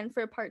you again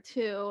for part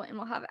 2, and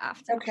we'll have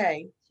Afton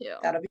Okay, too.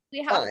 that'll be We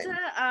have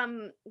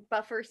fun. to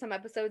buffer some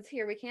episodes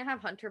here. We can't have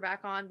Hunter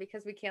back on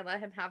because we can't let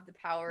him have the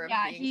power of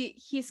Yeah, being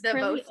he's the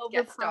currently most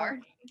guest star.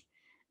 overpowering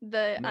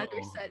the No.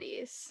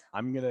 understudies.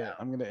 I'm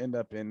gonna end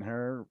up in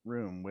her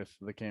room with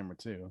the camera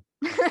too.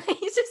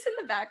 He's just in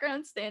the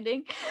background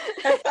standing.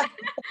 Trying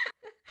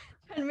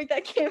to make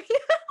that cameo.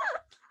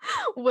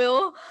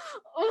 Will.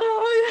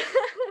 Oh.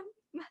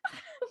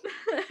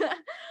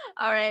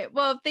 All right.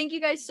 Well, thank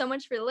you guys so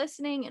much for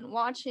listening and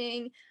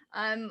watching.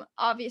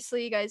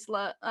 Obviously you guys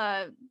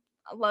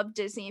love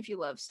Disney if you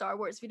love Star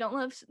Wars. If you don't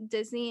love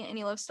Disney and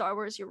you love Star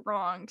Wars, you're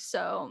wrong.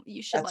 So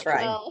you should That's like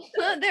right.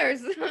 Well,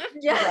 there's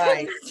Yeah.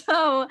 Right.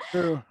 So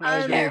True. I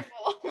agree. careful.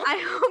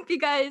 I hope you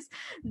guys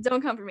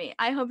don't come for me.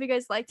 I hope you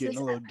guys liked Getting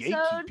this a little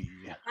episode.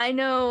 gatekeepy. I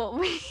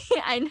know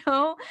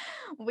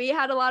we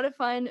had a lot of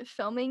fun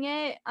filming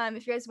it.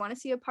 If you guys want to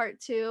see a part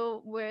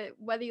 2,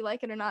 whether you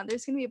like it or not,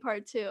 there's gonna be a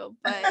part 2.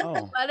 But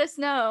Oh, let us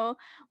know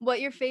what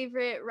your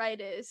favorite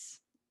ride is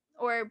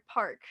or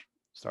park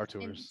Star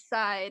Tours.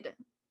 inside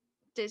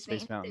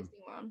Disney Mountain. Disney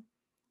World.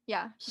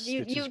 Yeah,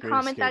 Stitch's you Great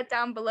comment that Escape.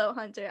 down below,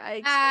 Hunter.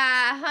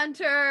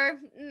 Hunter.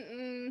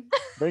 Mm-mm.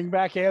 Bring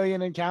back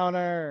Alien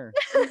Encounter.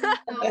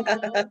 No,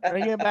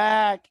 Bring it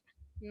back.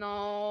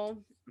 no.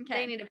 They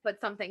Okay. need to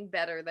put something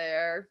better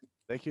there.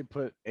 They could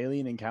put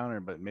Alien Encounter,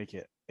 but make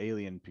it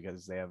Alien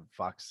because they have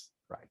Fox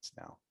rights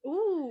now.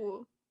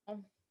 Ooh.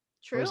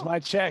 True. Where's my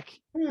check?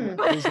 Hmm,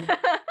 Disney.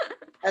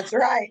 That's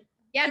right.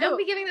 Yeah, True. don't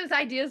be giving those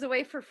ideas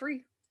away for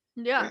free.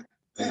 Yeah,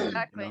 You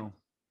exactly. know,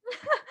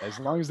 as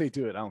long as they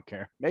do it, I don't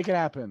care. Make it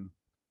happen.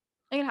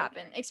 It can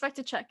happen. Expect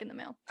a check in the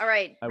mail. All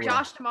right, I will.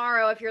 Josh,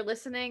 tomorrow, if you're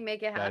listening,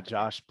 make it Yeah, happen.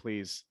 Josh,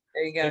 please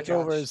There you go, take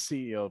over Josh. as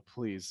CEO,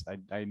 please.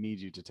 I need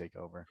you to take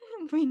over.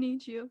 We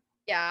need you.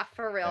 Yeah,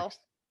 for real. Next.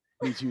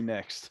 Need you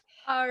next.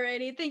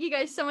 Alrighty. Thank you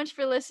guys so much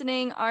for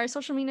listening. Our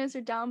social medias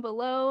are down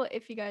below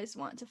if you guys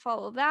want to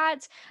follow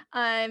that.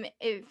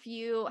 If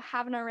you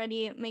haven't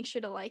already, make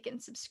sure to like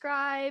and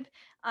subscribe.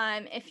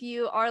 If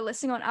you are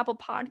listening on Apple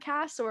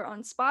Podcasts or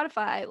on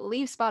Spotify,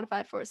 leave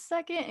Spotify for a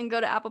second and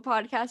go to Apple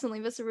Podcasts and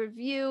leave us a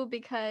review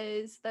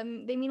because they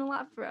mean a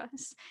lot for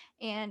us.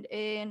 And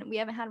we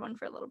haven't had one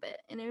for a little bit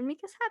and it would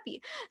make us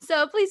happy.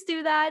 So please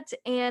do that.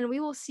 And we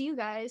will see you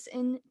guys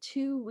in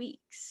 2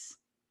 weeks.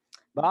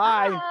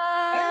 Bye. Bye.